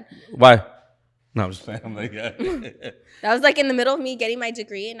good. Why? No, I'm just saying. I'm like, yeah. That was like in the middle of me getting my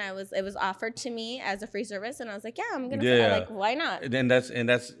degree, and it was offered to me as a free service, and I was like, yeah, I'm gonna. Yeah. Like, why not? And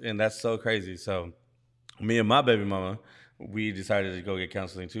that's so crazy. So, me and my baby mama, we decided to go get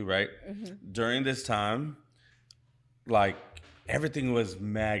counseling too, right? Mm-hmm. During this time, like, everything was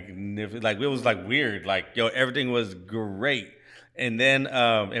magnificent. Like, it was like weird. Like, everything was great. And then,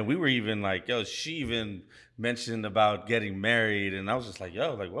 and we were even like, she even mentioned about getting married, and I was just like,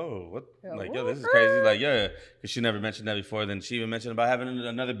 whoa, what? Like, this is crazy. Like, because she never mentioned that before. Then she even mentioned about having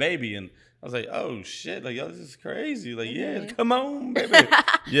another baby, and I was like, oh shit, like, this is crazy. Like, come on, baby.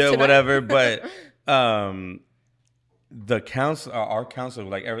 Whatever. But the counselor, our counselor,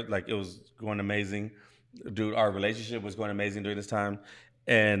 like, it was going amazing, dude. Our relationship was going amazing during this time,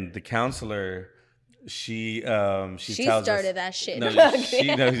 and the counselor, she started that shit. No,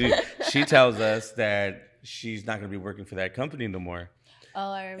 she tells us that she's not going to be working for that company no more.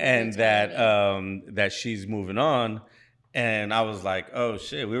 Oh, I remember. And that she's moving on. And I was like, oh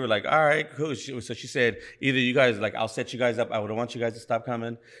shit. We were like, all right, cool. So she said, either you guys, like, I'll set you guys up. I would want you guys to stop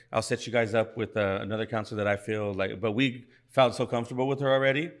coming. I'll set you guys up with another counselor that I feel like, but we felt so comfortable with her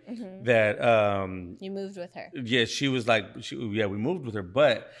already that you moved with her. Yeah, she was like, we moved with her,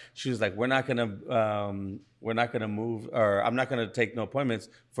 but she was like, we're not gonna move, or I'm not gonna take no appointments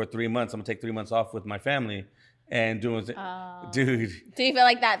for 3 months. I'm gonna take 3 months off with my family and doing, dude. Do you feel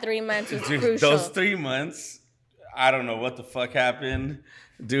like that 3 months was crucial? Those 3 months, I don't know what the fuck happened,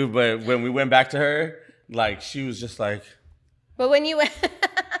 dude. But when we went back to her, like, she was just like. But when you went.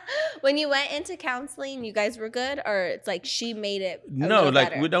 When you went into counseling, you guys were good, or it's like she made it better?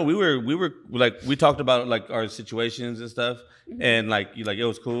 we were like, we talked about like our situations and stuff, and like it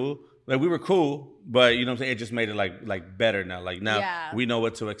was cool. Like, we were cool, but you know what I'm saying, it just made it like better now. Like, now we know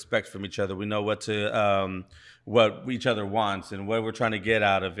what to expect from each other. We know what each other wants and what we're trying to get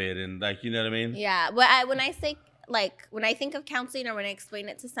out of it, and like, you know what I mean? Yeah. Well, when I say, like, when I think of counseling, or when I explain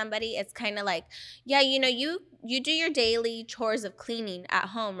it to somebody, it's kind of like, you do your daily chores of cleaning at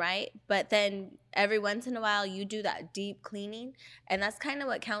home, right? But then every once in a while you do that deep cleaning, and that's kind of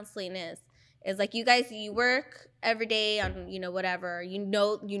what counseling is. It's like, you work every day on, whatever,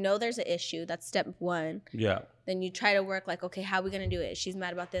 there's an issue. That's step one. Yeah. Then you try to work like, okay, how are we going to do it? She's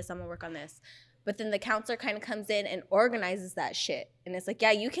mad about this. I'm going to work on this. But then the counselor kind of comes in and organizes that shit. And it's like,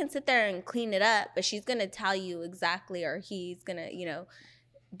 yeah, you can sit there and clean it up, but she's going to tell you exactly, or he's going to,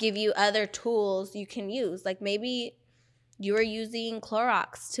 give you other tools you can use. Like, maybe you were using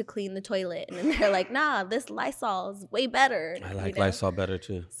Clorox to clean the toilet, and then they're like, nah, this Lysol is way better. I like Lysol better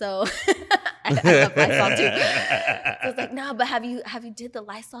too. So I love Lysol too. So it's like, no, but have you did the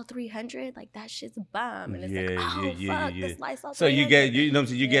Lysol 300? Like that shit's a bomb. And it's this Lysol 300. So you get, you know what I'm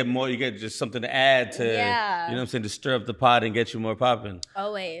saying, you get more, you get just something to add to, you know what I'm saying, to stir up the pot and get you more popping.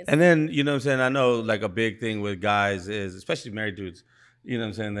 Always. And then, you know what I'm saying, I know like a big thing with guys is, especially married dudes, you know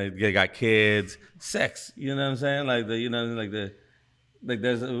what I'm saying, they got kids, sex, you know what I'm saying, like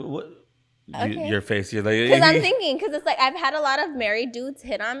there's your face, you're like, because I'm thinking, because it's like I've had a lot of married dudes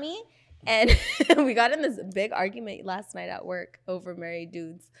hit on me, and we got in this big argument last night at work over married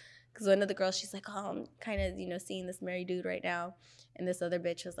dudes. Because one of the girls, she's like, oh, I'm kind of, seeing this married dude right now. And this other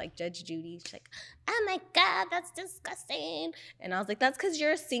bitch was like, Judge Judy. She's like, oh my God, that's disgusting. And I was like, that's because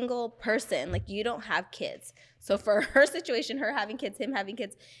you're a single person. Like, you don't have kids. So for her situation, her having kids, him having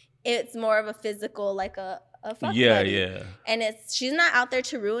kids, it's more of a physical, like a fuck buddy. Yeah. And she's not out there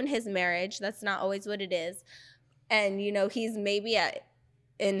to ruin his marriage. That's not always what it is. And, he's maybe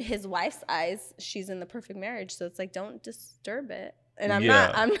in his wife's eyes, she's in the perfect marriage. So it's like, don't disturb it. And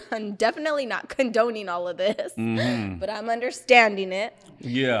I'm definitely not condoning all of this, but I'm understanding it.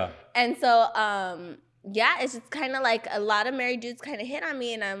 Yeah. And so, it's just kind of like a lot of married dudes kind of hit on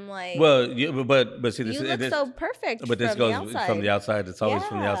me, and I'm like, well, yeah, but see, you look so perfect. But this goes from the outside. It's always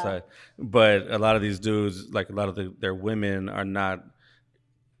from the outside. But a lot of these dudes, like a lot of their women, are not.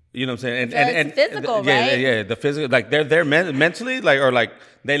 You know what I'm saying? And physical, right? Yeah. The physical, like they're mentally, like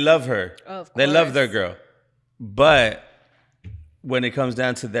they love her. Oh, of course. They love their girl, but when it comes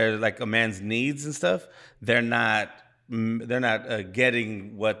down to their like a man's needs and stuff, they're not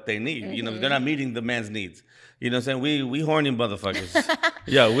getting what they need. Mm-hmm. They're not meeting the man's needs. You know what I'm saying? We horny motherfuckers.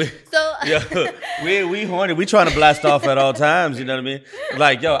 we horny. We trying to blast off at all times. You know what I mean?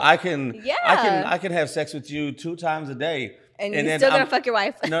 Like, I can have sex with you 2 times a day. And you're still gonna fuck your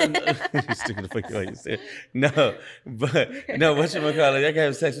wife. No, you're still gonna fuck your wife. No, but whatchamacallit? I can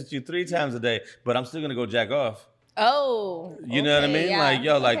have sex with you 3 times a day, but I'm still gonna go jack off. Oh, you know what I mean?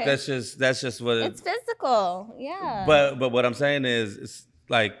 Yeah. Like that's just what it's physical. Yeah. But what I'm saying is, it's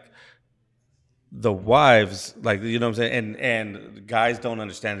like the wives, like, you know what I'm saying, and guys don't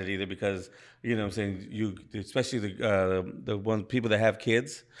understand it either, because you know what I'm saying, especially the people that have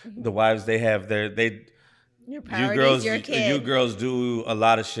kids, the wives, they have your priorities, your kid. You girls do a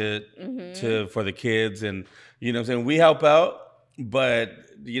lot of shit for the kids, and you know what I'm saying, we help out, but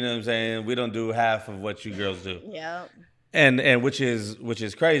you know what I'm saying, we don't do half of what you girls do. Yeah. And which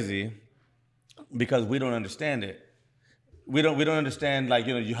is crazy, because we don't understand it. We don't understand, like,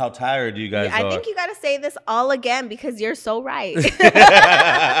 how tired you guys are. I think you got to say this all again, because you're so right.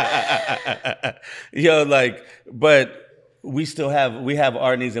 But we have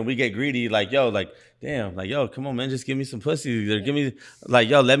our needs, and we get greedy, like, damn, like, come on, man, just give me some pussy, or give me, like,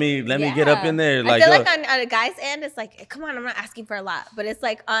 let me get up in there. Like, I feel like on a guy's end, it's like, come on, I'm not asking for a lot. But it's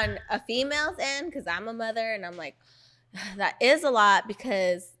like on a female's end, because I'm a mother, and I'm like, that is a lot,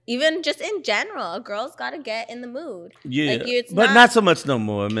 because even just in general, a girl's got to get in the mood. Yeah, like, not so much no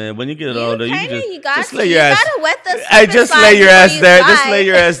more, man. When you get older, you just lay your ass. You gotta wet the Hey, just lay your ass there. Just lay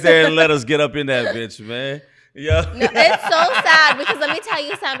your ass there and let us get up in that bitch, man. Yeah. No, it's so sad, because let me tell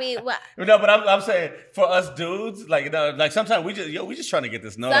you, Sammy. No, but I'm saying, for us dudes, like sometimes we just trying to get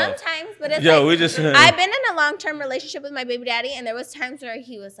this nut off. Sometimes, but it's I've been in a long-term relationship with my baby daddy, and there was times where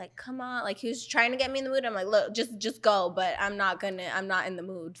he was like, "Come on," like he was trying to get me in the mood. I'm like, "Look, just go," but I'm not in the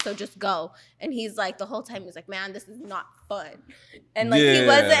mood, so just go. And he's like, the whole time he was like, "Man, this is not fun," and like he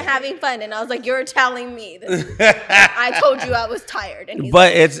wasn't having fun. And I was like, "You're telling me this? I told you I was tired," and he's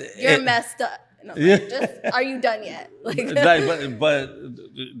you're messed up. Like, are you done yet? Like, but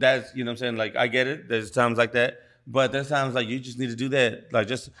that's, you know what I'm saying, like, I get it. There's times like that, but there's times like you just need to do that. Like,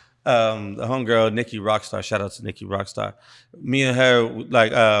 just the homegirl Nikki Rockstar. Shout out to Nikki Rockstar. Me and her,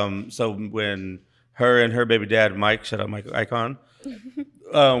 like, so when her and her baby dad Mike, shout out Mike Icon.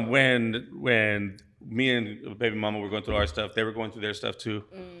 When me and baby mama were going through our stuff, they were going through their stuff too,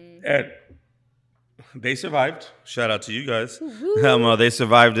 and they survived. Shout out to you guys. They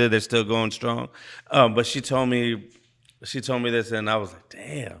survived it. They're still going strong. But she told me this, and I was like,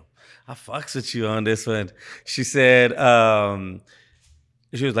 damn, I fucks with you on this one. She said,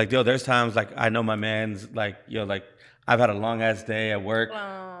 she was like, there's times, like, I know my man's like, like, I've had a long ass day at work.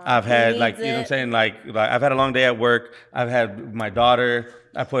 I've had, like, you know what I'm saying, like I've had a long day at work. I've had my daughter.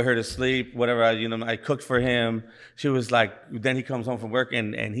 I put her to sleep. Whatever. I cooked for him. She was like, then he comes home from work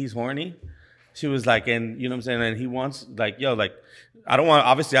and he's horny. She was like, and you know what I'm saying, and he wants, like, like, I don't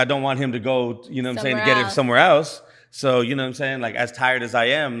want him to go, you know what I'm saying, to get it somewhere else. So, you know what I'm saying? Like, as tired as I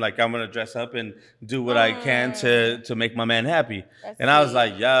am, like, I'm going to dress up and do what I can to make my man happy. And I was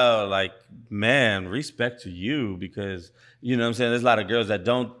like, yo, like, man, respect to you, because, you know what I'm saying? There's a lot of girls that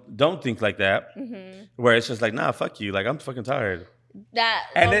don't think like that, where it's just like, nah, fuck you. Like, I'm fucking tired.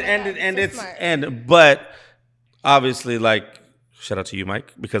 But obviously, like, shout out to you,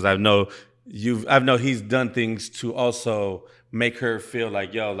 Mike, because I know he's done things to also make her feel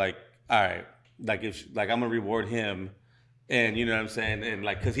like, yo, like, all right, like, if like I'm gonna reward him, and you know what I'm saying, and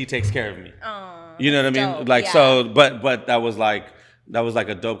like, cause he takes care of me. You know what I mean? Dope. Like, so, but that was like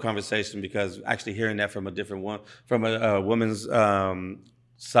a dope conversation, because actually hearing that from a woman's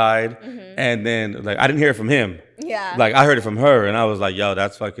side, and then like I didn't hear it from him. Yeah. Like I heard it from her, and I was like, yo,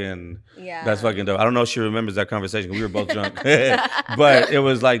 that's fucking dope. I don't know if she remembers that conversation. We were both drunk, but it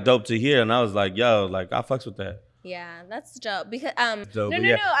was like dope to hear, and I was like, yo, like I fucks with that. Yeah, that's dope. Because dope,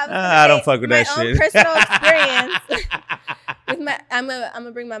 no. I don't fuck with that shit. My own personal experience with I'm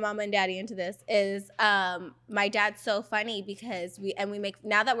gonna bring my mama and daddy into this. Is my dad's so funny because we make,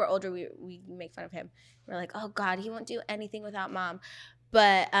 now that we're older, we make fun of him. We're like, oh God, he won't do anything without mom.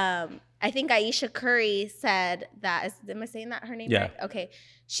 But I think Aisha Curry said that. Am I saying that her name right? Okay.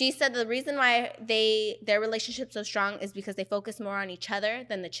 She said the reason why their relationship's so strong is because they focus more on each other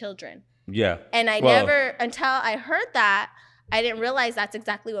than the children. Yeah. And until I heard that, I didn't realize that's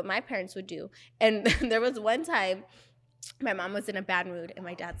exactly what my parents would do. And there was one time my mom was in a bad mood, and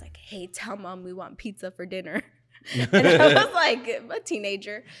my dad's like, hey, tell mom we want pizza for dinner. And I was like a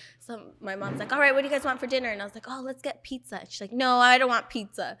teenager. So my mom's like, all right, what do you guys want for dinner? And I was like, oh, let's get pizza. And she's like, no, I don't want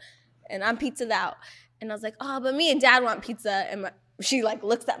pizza. And I'm pizzaed out. And I was like, oh, but me and dad want pizza. And she like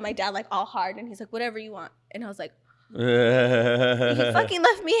looks at my dad like all hard, and he's like, whatever you want. And I was like, he fucking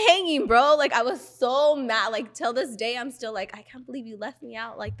left me hanging, bro. Like I was so mad. Like till this day, I'm still like, I can't believe you left me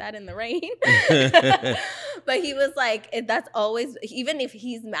out like that in the rain. But he was like, that's always, even if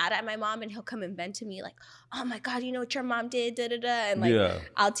he's mad at my mom, and he'll come and vent to me like, oh my God, you know what your mom did, da da da. And like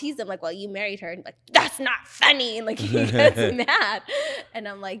I'll tease him like, well, you married her, and like, that's not funny. And like he gets mad. And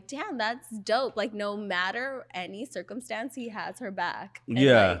I'm like, damn, that's dope. Like no matter any circumstance, he has her back. And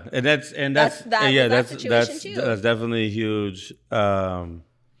like, and that's definitely huge,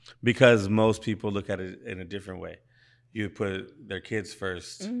 because most people look at it in a different way. You put their kids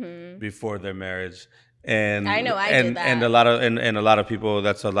first before their marriage, and I know I did that. And a lot of people,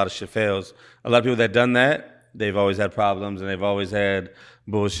 that's a lot of shit fails. A lot of people that done that, they've always had problems, and they've always had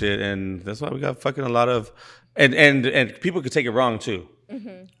bullshit, and that's why we got fucking a lot of, and people could take it wrong too.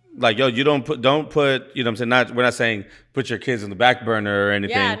 Like, yo, you don't put, you know what I'm saying? We're not saying put your kids in the back burner or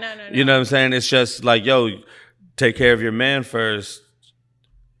anything. Yeah, no. You know what I'm saying? It's just like, yo, take care of your man first.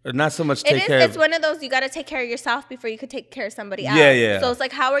 Not so much It's one of those, you got to take care of yourself before you could take care of somebody else. Yeah. So it's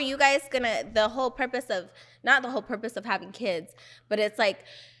like, how are you guys going to, not the whole purpose of having kids, but it's like,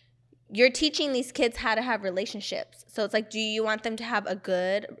 you're teaching these kids how to have relationships. So it's like, do you want them to have a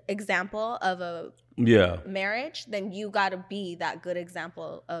good example of a marriage? Then you got to be that good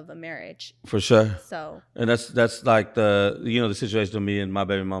example of a marriage. For sure. So. And that's like the situation with me and my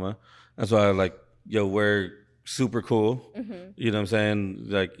baby mama. That's why I like, yo, we're super cool. You know what I'm saying?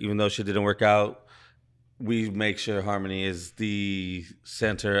 Like, even though shit didn't work out, we make sure Harmony is the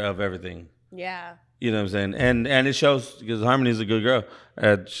center of everything. Yeah. You know what I'm saying? And it shows, because Harmony's a good girl.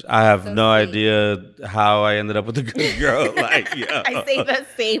 I have no idea how I ended up with a good girl. Like, yo. I say the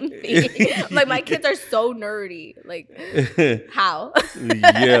same thing. Like, my kids are so nerdy. Like, how?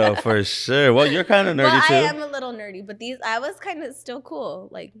 Yeah, for sure. Well, you're kind of nerdy too. I am a little nerdy, but I was kind of still cool.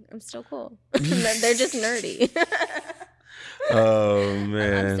 Like, I'm still cool. They're just nerdy. Oh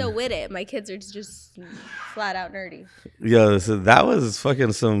man, I'm still with it. My kids are just flat out nerdy. Yo, so that was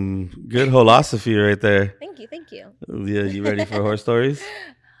fucking some good philosophy right there. Thank you. Yeah, you ready for horror stories?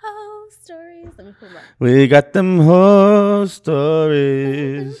 Horror stories. Let me pull them up. We got them horror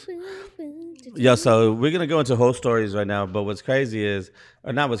stories. Yo, so we're gonna go into horror stories right now. But what's crazy is,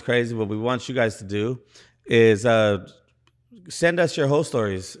 or not what's crazy, what we want you guys to do is send us your horror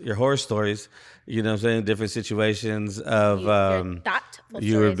stories. You know what I'm saying? Different situations of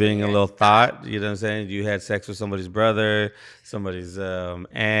you were being a little thought. You know what I'm saying? You had sex with somebody's brother, somebody's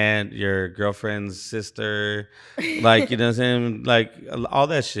aunt, your girlfriend's sister. Like, you know what I'm saying? Like, all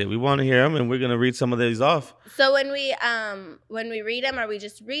that shit. We want to hear them, and we're going to read some of these off. So when we read them, are we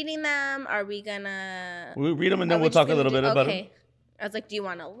just reading them? Are we going to... We read them, and then we'll talk a little bit about them. I was like, do you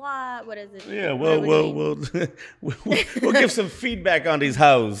want a lot? What is it? Yeah, we'll give some feedback on these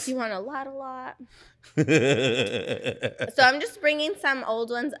hoes. Do you want a lot? So I'm just bringing some old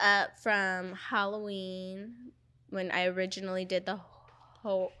ones up from Halloween when I originally did the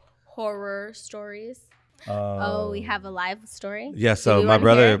horror stories. We have a live story. Yeah, so my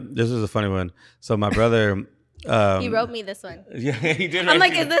brother, this is a funny one. So my brother, he wrote me this one. Yeah, he did. I'm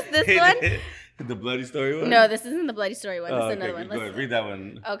like, is this one? The bloody story one? No, this isn't the bloody story one. This is another one. Go ahead, read that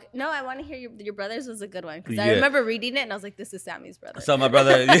one. Okay. No, I want to hear your brother's was a good one because I remember reading it and I was like, this is Sammy's brother. So my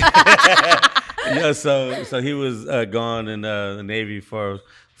brother, yeah. So he was gone in the Navy for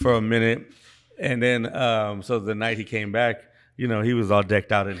a minute, and then so the night he came back, you know, he was all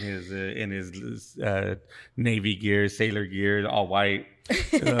decked out in his Navy gear, sailor gear, all white.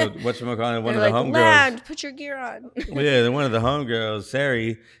 Whatchamacallit, one of the homegirls. Put your gear on. Yeah, one of the homegirls,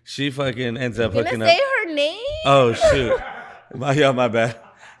 Sari, she fucking ends up hooking up. Say her name? Oh shoot! My bad.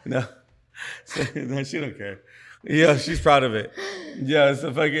 No, she don't care. Yeah, she's proud of it. Yeah,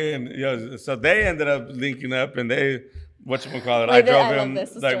 so fucking so they ended up linking up, and they whatchamacallit. I drove him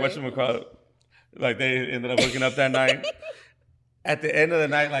like whatchamacallit. Like they ended up hooking up that night. At the end of the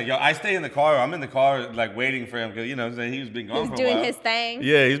night, like, I stay in the car. I'm in the car, like, waiting for him because, you know, he's been gone for a while. He's doing his thing.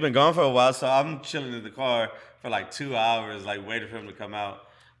 Yeah, he's been gone for a while, so I'm chilling in the car for, like, 2 hours, like, waiting for him to come out.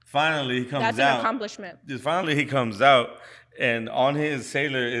 Finally, he comes out. That's an accomplishment. Finally, he comes out, and on his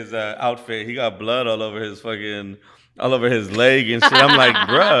sailor outfit, he got blood all over his leg and shit. I'm like,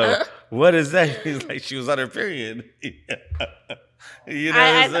 bro, what is that? He's like, she was on her period. You know what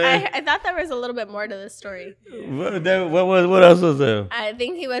I'm saying? I thought there was a little bit more to this story. What else was there? I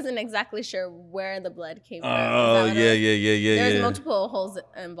think he wasn't exactly sure where the blood came from. Oh, yeah. There's multiple holes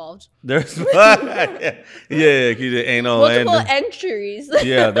involved. There's yeah, you did anal. Multiple entries.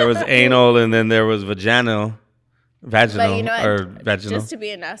 Yeah, there was anal and then there was vaginal. But you know what? Or vaginal. Just to be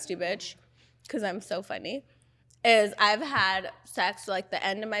a nasty bitch, because I'm so funny, is I've had sex like the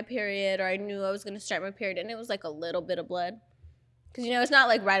end of my period, or I knew I was going to start my period, and it was like a little bit of blood. Because, you know, it's not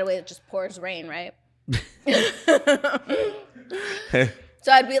like right away it just pours rain, right?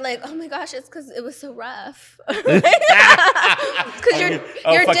 So I'd be like, oh, my gosh, it's because it was so rough. Because your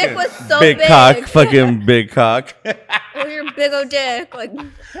dick was so big. Big cock, fucking big cock. It was your big old dick. Like,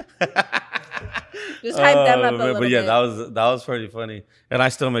 just hype them up a little bit. But yeah, that was pretty funny. And I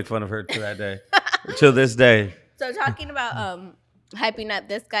still make fun of her to that day. To this day. So talking about hyping up,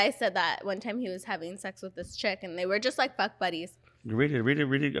 this guy said that one time he was having sex with this chick, and they were just like fuck buddies. Read it. You want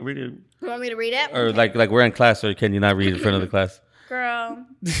me to read it? Or like we're in class, or can you not read in front of the class? Girl.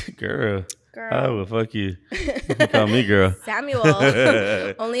 Oh, well, fuck you. You call me girl. Samuel.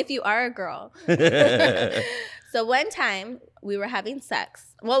 Only if you are a girl. So one time we were having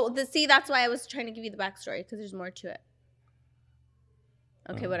sex. Well, that's why I was trying to give you the backstory, because there's more to it.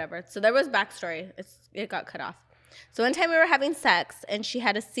 Okay, whatever. So there was backstory. It got cut off. So one time we were having sex, and she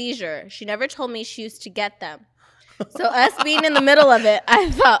had a seizure. She never told me she used to get them. So us being in the middle of it,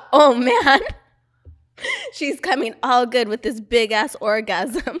 I thought, oh, man, she's coming all good with this big-ass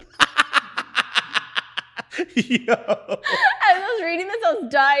orgasm. Yo. I was reading this, I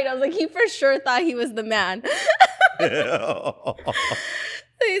was dying. I was like, he for sure thought he was the man. So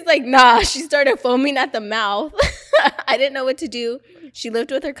he's like, nah, she started foaming at the mouth. I didn't know what to do. She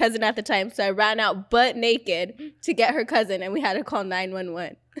lived with her cousin at the time, so I ran out butt naked to get her cousin, and we had to call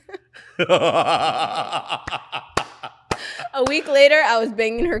 911. A week later, I was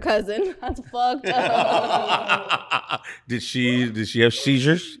banging her cousin. That's fucked up. Did she have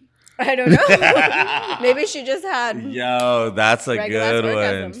seizures? I don't know. Maybe she just had. Yo, that's a good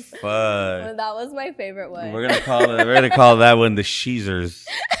one. Fuck. Well, that was my favorite one. We're gonna call that one the Sheezers.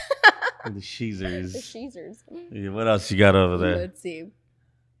 The Sheezers. The Sheezers. Yeah, what else you got over there? Let's see.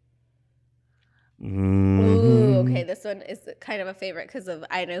 Mm-hmm. Ooh, okay. This one is kind of a favorite because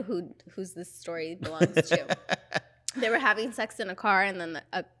I know whose this story belongs to. They were having sex in a car, and then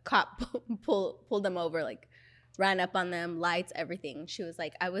a cop pulled them over, like ran up on them, lights, everything. She was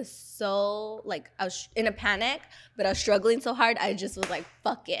like, I was in a panic, but I was struggling so hard, I just was like,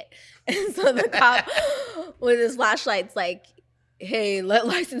 fuck it. And so the cop with his flashlights, like, hey,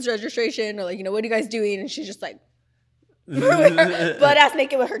 license registration, or like, you know, what are you guys doing? And she's just like, butt ass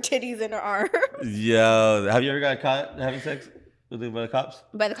naked with her titties in her arm. Yo, have you ever got caught having sex by the cops?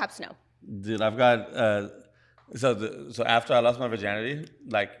 By the cops, no. Dude, I've got so after I lost my virginity,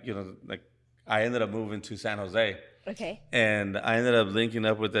 like, you know, like I ended up moving to San Jose. Okay. And I ended up hooking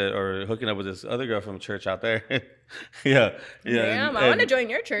up with this other girl from church out there. Yeah. Damn, I want to join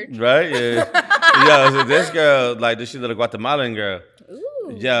your church. Right? Yeah. Yo, so this girl, like, this little Guatemalan girl.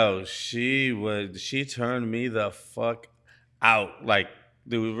 Ooh. Yo, she turned me the fuck out. Like,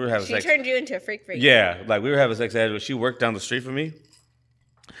 dude, we were having sex. She turned you into a freak. Yeah, like we were having sex. She worked down the street from me.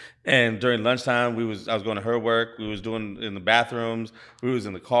 And during lunchtime, I was going to her work. We was doing in the bathrooms. We was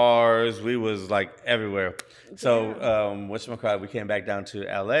in the cars. We was like everywhere. So, whatchamacallit, we came back down to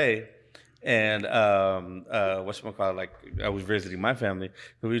LA, And whatchamacallit, like I was visiting my family.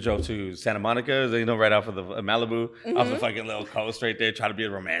 We drove to Santa Monica, right off of the Malibu, off the fucking little coast right there, trying to be a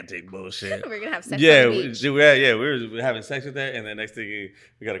romantic bullshit. We're gonna have sex on the beach. We were having sex with there, and then next thing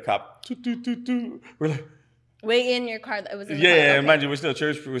we got a cop. We're like, wait in your car. It was in the car. okay. Mind you, we're still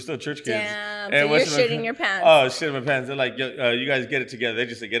church kids. Damn, and so you're shitting your pants. Oh, shit in my pants. They're like, you guys get it together. They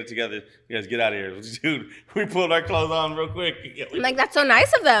just said, get it together. You guys get out of here. Dude, we pulled our clothes on real quick. I'm like, that's so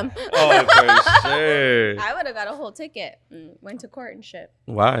nice of them. Oh, for sure. I would have got a whole ticket and went to court and shit.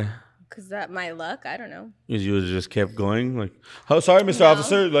 Why? Because that my luck, I don't know. You would have just kept going? Like, oh, sorry, Mr.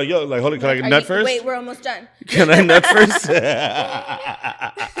 Officer. Like, yo, like, hold on, can I nut first? Wait, we're almost done. Can I nut first?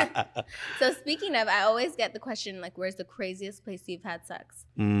 So speaking of, I always get the question, like, where's the craziest place you've had sex?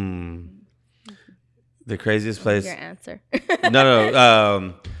 The craziest place? Your answer.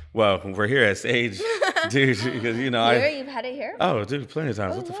 No. Well, we're here at Sage, dude, because, You've had it here? Oh, dude, plenty of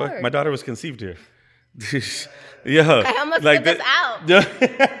times. Oh, what the Lord. fuck? My daughter was conceived here. Yo, I almost like this out. Dude,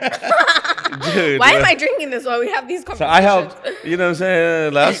 why am I drinking this while we have these conversations? So I helped, you know what I'm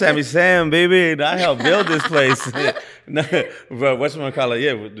saying? Like, I'm Sammy Sam, baby. I helped build this place. No, but whatchamacallit,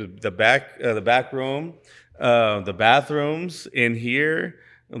 yeah, the back room, the bathrooms in here.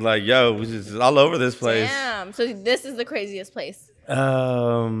 Like, yo, we just all over this place. Damn. So this is the craziest place.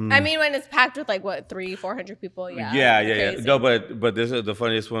 I mean, when it's packed with like what, 300-400 people, yeah. Yeah. No, but this is the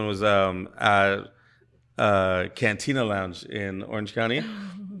funniest one was at Cantina Lounge in Orange County.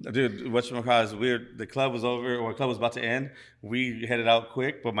 Dude, whatchamacallit is weird. The club was over, or the club was about to end. We headed out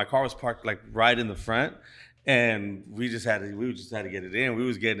quick, but my car was parked like right in the front, and we just had to get it in. We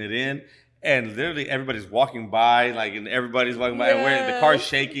was getting it in. And literally everybody's walking by, like, and everybody's walking by, and the car's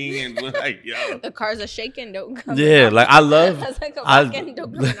shaking, and we're like, yo. The cars are shaking, don't come. Yeah, like, I love. Don't come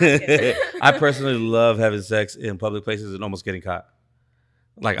I personally love having sex in public places and almost getting caught.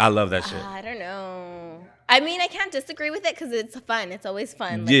 Like, I love that shit. I don't know. I mean, I can't disagree with it because it's fun. It's always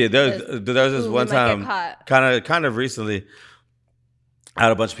fun. Like, yeah, there was this one time, kind of recently, I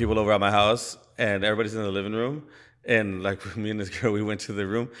had a bunch of people over at my house, and everybody's in the living room. And like me and this girl, we went to the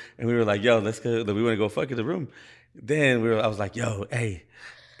room and we were like, "Yo, let's go. We want to go fuck in the room." Then I was like, "Yo, hey,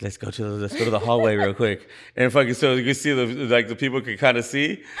 let's go to the hallway real quick." And fucking so you can see the people can kind of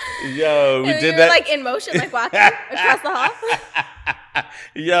see. Yo, we did that like in motion, like walking across the hall.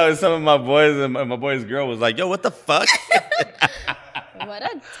 Yo, and some of my boys and my boy's girl was like, "Yo, what the fuck?" What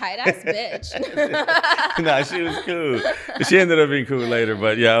a tight ass bitch. Nah, she was cool. She ended up being cool later,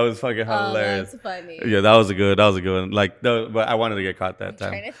 but yeah, it was fucking hilarious. That's funny. Yeah, that was a good one. Like, no, but I wanted to get caught that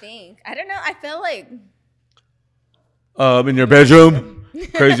time. I'm trying to think. I don't know. I feel like in your bedroom,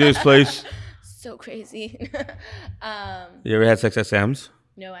 craziest place. So crazy. You ever had sex at Sam's?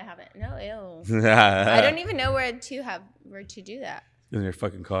 No, I haven't. No, ew. I don't even know where to do that. In your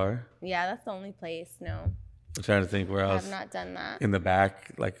fucking car? Yeah, that's the only place. No. I'm trying to think where else. I have not done that. In the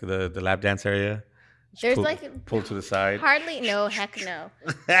back, like the lap dance area. There's pull to the side. Hardly. No, heck no.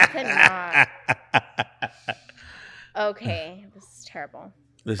 I cannot. Okay, this is terrible.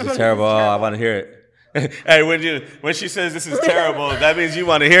 This is terrible. Oh, I want to hear it. Hey, when she says this is terrible, that means you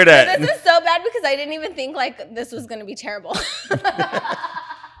want to hear that. This is so bad because I didn't even think like this was gonna be terrible.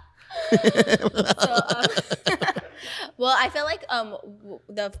 Well, I feel like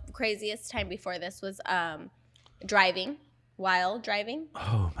the craziest time before this was driving, while driving.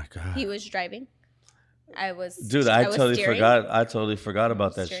 Oh my god. He was driving. I totally forgot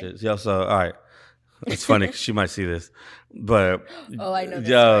about that shit. Yo, so all right. It's funny because she might see this. But I know this.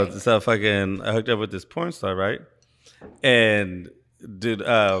 Yo, so fucking I hooked up with this porn star, right? And dude,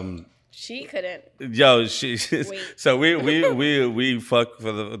 she couldn't. Yo, so we fucked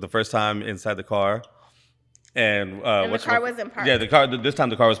for the first time inside the car. And the car wasn't parked. Yeah, this time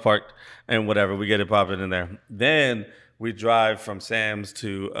the car was parked and whatever. We get it popping in there. Then we drive from Sam's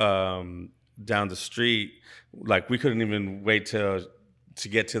to down the street. Like we couldn't even wait to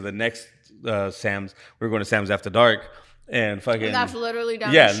get to the next Sam's. We were going to Sam's after dark. And fucking that's literally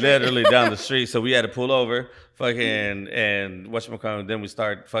down the street. Yeah, literally down the street. So we had to pull over, fucking, and whatchamacallit. Then we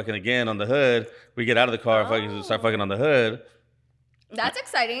start fucking again on the hood. We get out of the car, fucking start fucking on the hood. That's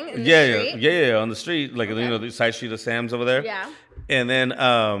exciting. In the street. Yeah, on the street, like the side street of Sam's over there. Yeah. And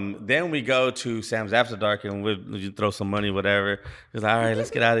then we go to Sam's after dark and we throw some money, whatever. It's like, all right,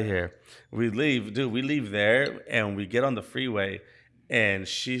 let's get out of here. We leave, dude. We leave there and we get on the freeway, and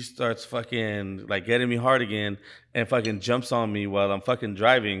she starts fucking like getting me hard again, and fucking jumps on me while I'm fucking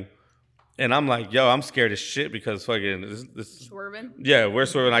driving. And I'm like, yo, I'm scared as shit because fucking this swerving. Yeah, we're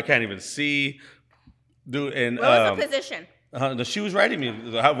swerving. I can't even see, dude. And what was the position? She was riding me.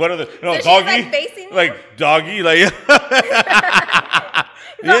 What are the so doggy? Like facing like doggy, like.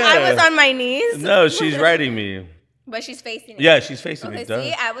 I was on my knees. No, she's riding me. But she's facing it. Yeah, she's facing me.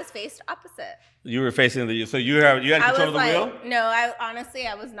 See, I was faced opposite. You were facing so you had control of the wheel? No,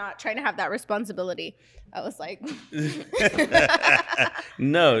 I was not trying to have that responsibility. I was like, no,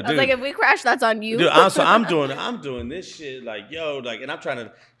 dude. I was like, if we crash, that's on you. Dude, I'm doing this shit like, yo, like, and I'm trying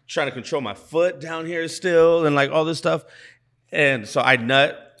to control my foot down here still, and like all this stuff, and so I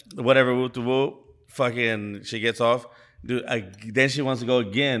nut whatever whoop the whoop, fucking, she gets off, dude. Then she wants to go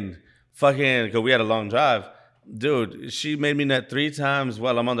again, fucking, because we had a long drive. Dude, she made me nut 3 times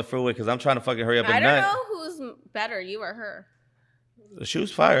while I'm on the freeway because I'm trying to fucking hurry up and nut. I don't know who's better, you or her. She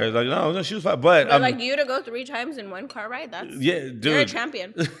was fired. Like, no, she was fired. But like you to go 3 times in one car ride, dude. You're a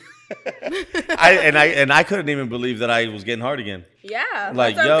champion. I couldn't even believe that I was getting hard again. Yeah,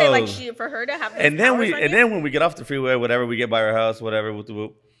 like, that's what I'm saying. Like for her to have. And then when we get off the freeway, whatever, we get by her house, whatever.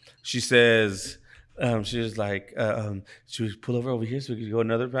 She says. She was like, should we pull over here so we could go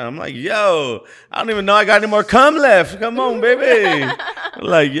another round? I'm like, yo, I don't even know I got any more cum left. Come on, baby. I'm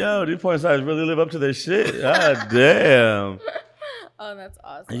like, yo, these porn stars really live up to their shit. God damn. Oh, that's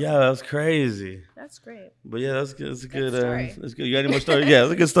awesome. Yeah, that was crazy. That's great. But yeah, that's good. That's a good. That's good. You got any more stories? Yeah,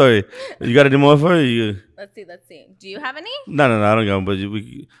 that's a good story. You got any more for you? Let's see. Do you have any? No, I don't got. But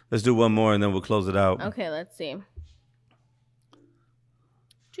let's do one more and then we'll close it out. Okay, let's see.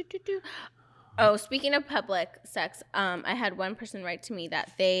 Oh, speaking of public sex, I had one person write to me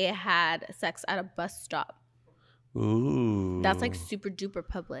that they had sex at a bus stop. Ooh. That's like super duper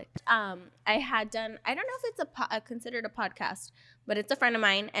public. I had done, I don't know if it's considered a podcast, but it's a friend of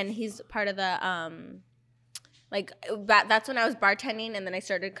mine and he's part of the, that's when I was bartending and then I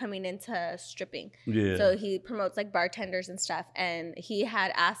started coming into stripping. Yeah. So he promotes like bartenders and stuff. And he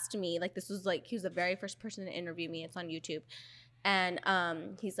had asked me, like, this was like, he was the very first person to interview me. It's on YouTube. And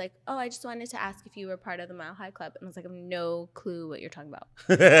he's like, oh, I just wanted to ask if you were part of the Mile High Club. And I was like, I have no clue what you're talking about.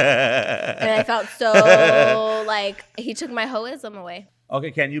 And I felt so like he took my hoism away. Okay,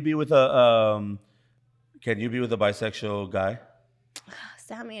 can you be with a bisexual guy?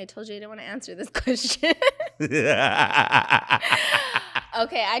 Sammy, I told you I didn't want to answer this question.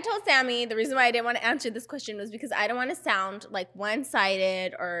 Okay, I told Sammy the reason why I didn't want to answer this question was because I don't want to sound like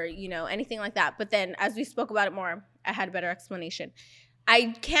one-sided or, anything like that. But then as we spoke about it more, I had a better explanation.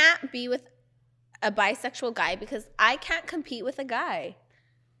 I can't be with a bisexual guy because I can't compete with a guy.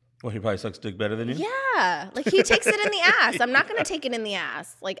 Well, he probably sucks dick better than you? Yeah. Like, he takes it in the ass. I'm not going to take it in the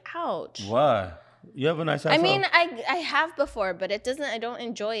ass. Like, ouch. Why? You have a nice ass. I mean, I have before, but I don't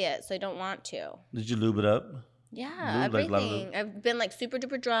enjoy it, so I don't want to. Did you lube it up? Yeah, everything. I've been like super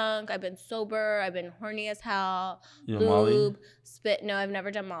duper drunk. I've been sober. I've been horny as hell. Lube, Molly? Spit. No, I've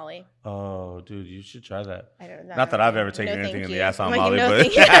never done Molly. Oh, dude, you should try that. I don't know. Not that I've ever taken anything in the ass on like, Molly, but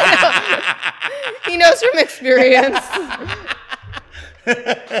he knows from experience.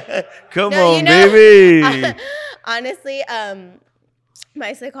 Come on, baby. Honestly,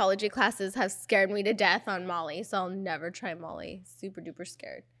 my psychology classes have scared me to death on Molly, so I'll never try Molly. Super duper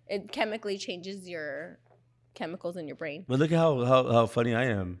scared. It chemically changes your chemicals in your brain. But look at how funny I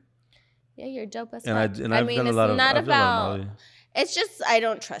am. Yeah, you're dope as fuck. And I've done a lot of Molly. It's just I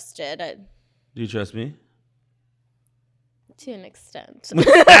don't trust it. Do you trust me? To an extent.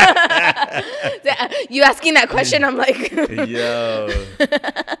 You asking that question, I'm like, yo,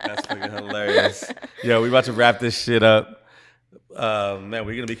 that's fucking hilarious. Yo, we about to wrap this shit up. Man,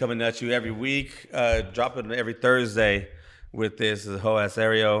 we're gonna be coming at you every week, dropping every Thursday with this whole ass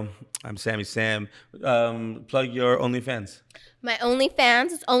Ariel. I'm Sammy Sam. Plug your OnlyFans. My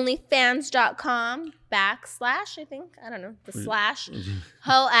OnlyFans is onlyfans.com/ I think. I don't know. The /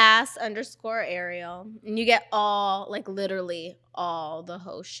 _Ariel. And you get all, like, literally all the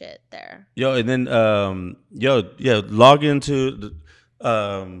whole shit there. Yo, and then, log into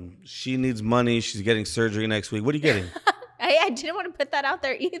she needs money. She's getting surgery next week. What are you getting? I didn't want to put that out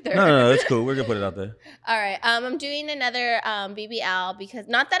there either. No, that's cool. We're going to put it out there. All right. I'm doing another BBL because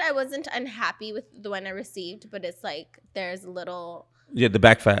not that I wasn't unhappy with the one I received, but it's like there's a little... Yeah, the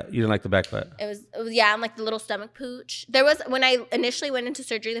back fat. You didn't like the back fat. It was and like the little stomach pooch. There was, when I initially went into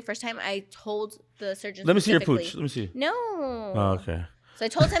surgery the first time, I told the surgeon Let me see your pooch. Let me see. No. Oh, okay. So I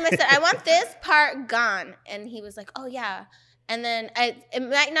told him, I said, I want this part gone. And he was like, oh, yeah. And then it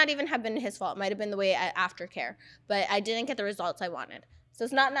might not even have been his fault. It might have been the way aftercare. But I didn't get the results I wanted. So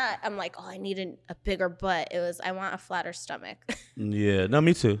it's not I'm like, oh, I need a bigger butt. It was, I want a flatter stomach. Yeah. No,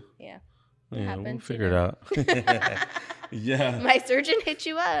 me too. Yeah. Yeah, we'll figure it out. Yeah. My surgeon hit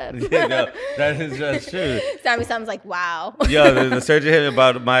you up. Yeah, no, that is just true. Sammy sounds like, wow. Yeah, the surgeon hit me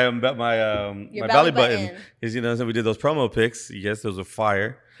about my belly button. Because, we did those promo pics. Yes, those were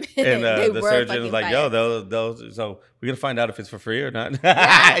fire. And the surgeon was like, yo, those. So we're going to find out if it's for free or not.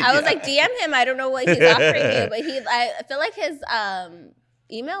 Yeah, I was like, DM him. I don't know what he's offering you. But I feel like his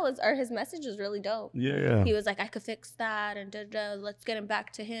email or his message was really dope. Yeah. He was like, I could fix that and let's get him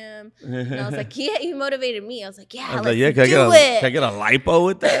back to him. And I was like, he motivated me. I was like, can I get a lipo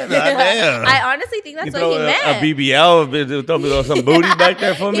with that? Damn. I honestly think that's what he meant. A BBL, throw me some booty back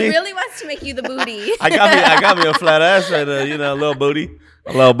there for me. He really wants to make you the booty. I got me a flat ass and a little booty.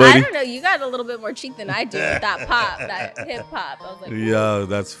 A little booty. I don't know. You got a little bit more cheek than I do with that pop, that hip hop. I was like, yo,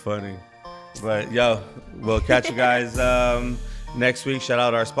 that's funny. But yo, we'll catch you guys next week. Shout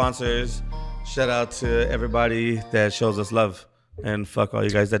out our sponsors. Shout out to everybody that shows us love. And fuck all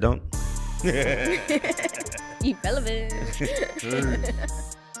you guys that don't. Irrelevant.